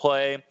Google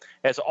Play.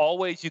 As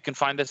always, you can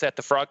find us at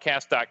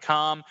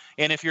thefrogcast.com.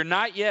 And if you're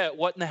not yet,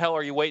 what in the hell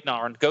are you waiting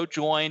on? Go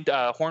join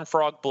Horned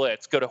Frog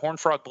Blitz. Go to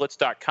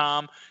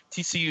hornedfrogblitz.com.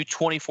 TCU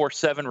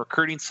 24/7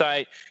 recruiting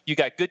site. You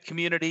got good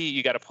community.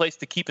 You got a place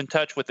to keep in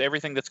touch with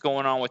everything that's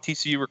going on with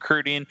TCU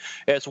recruiting,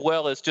 as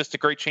well as just a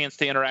great chance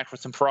to interact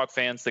with some Frog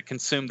fans that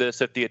consume this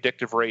at the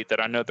addictive rate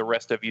that I know the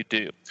rest of you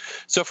do.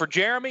 So for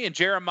Jeremy and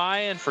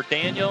Jeremiah and for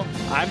Daniel,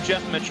 I'm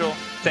Jeff Mitchell.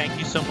 Thank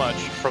you so much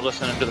for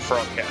listening to the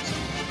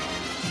FrogCast.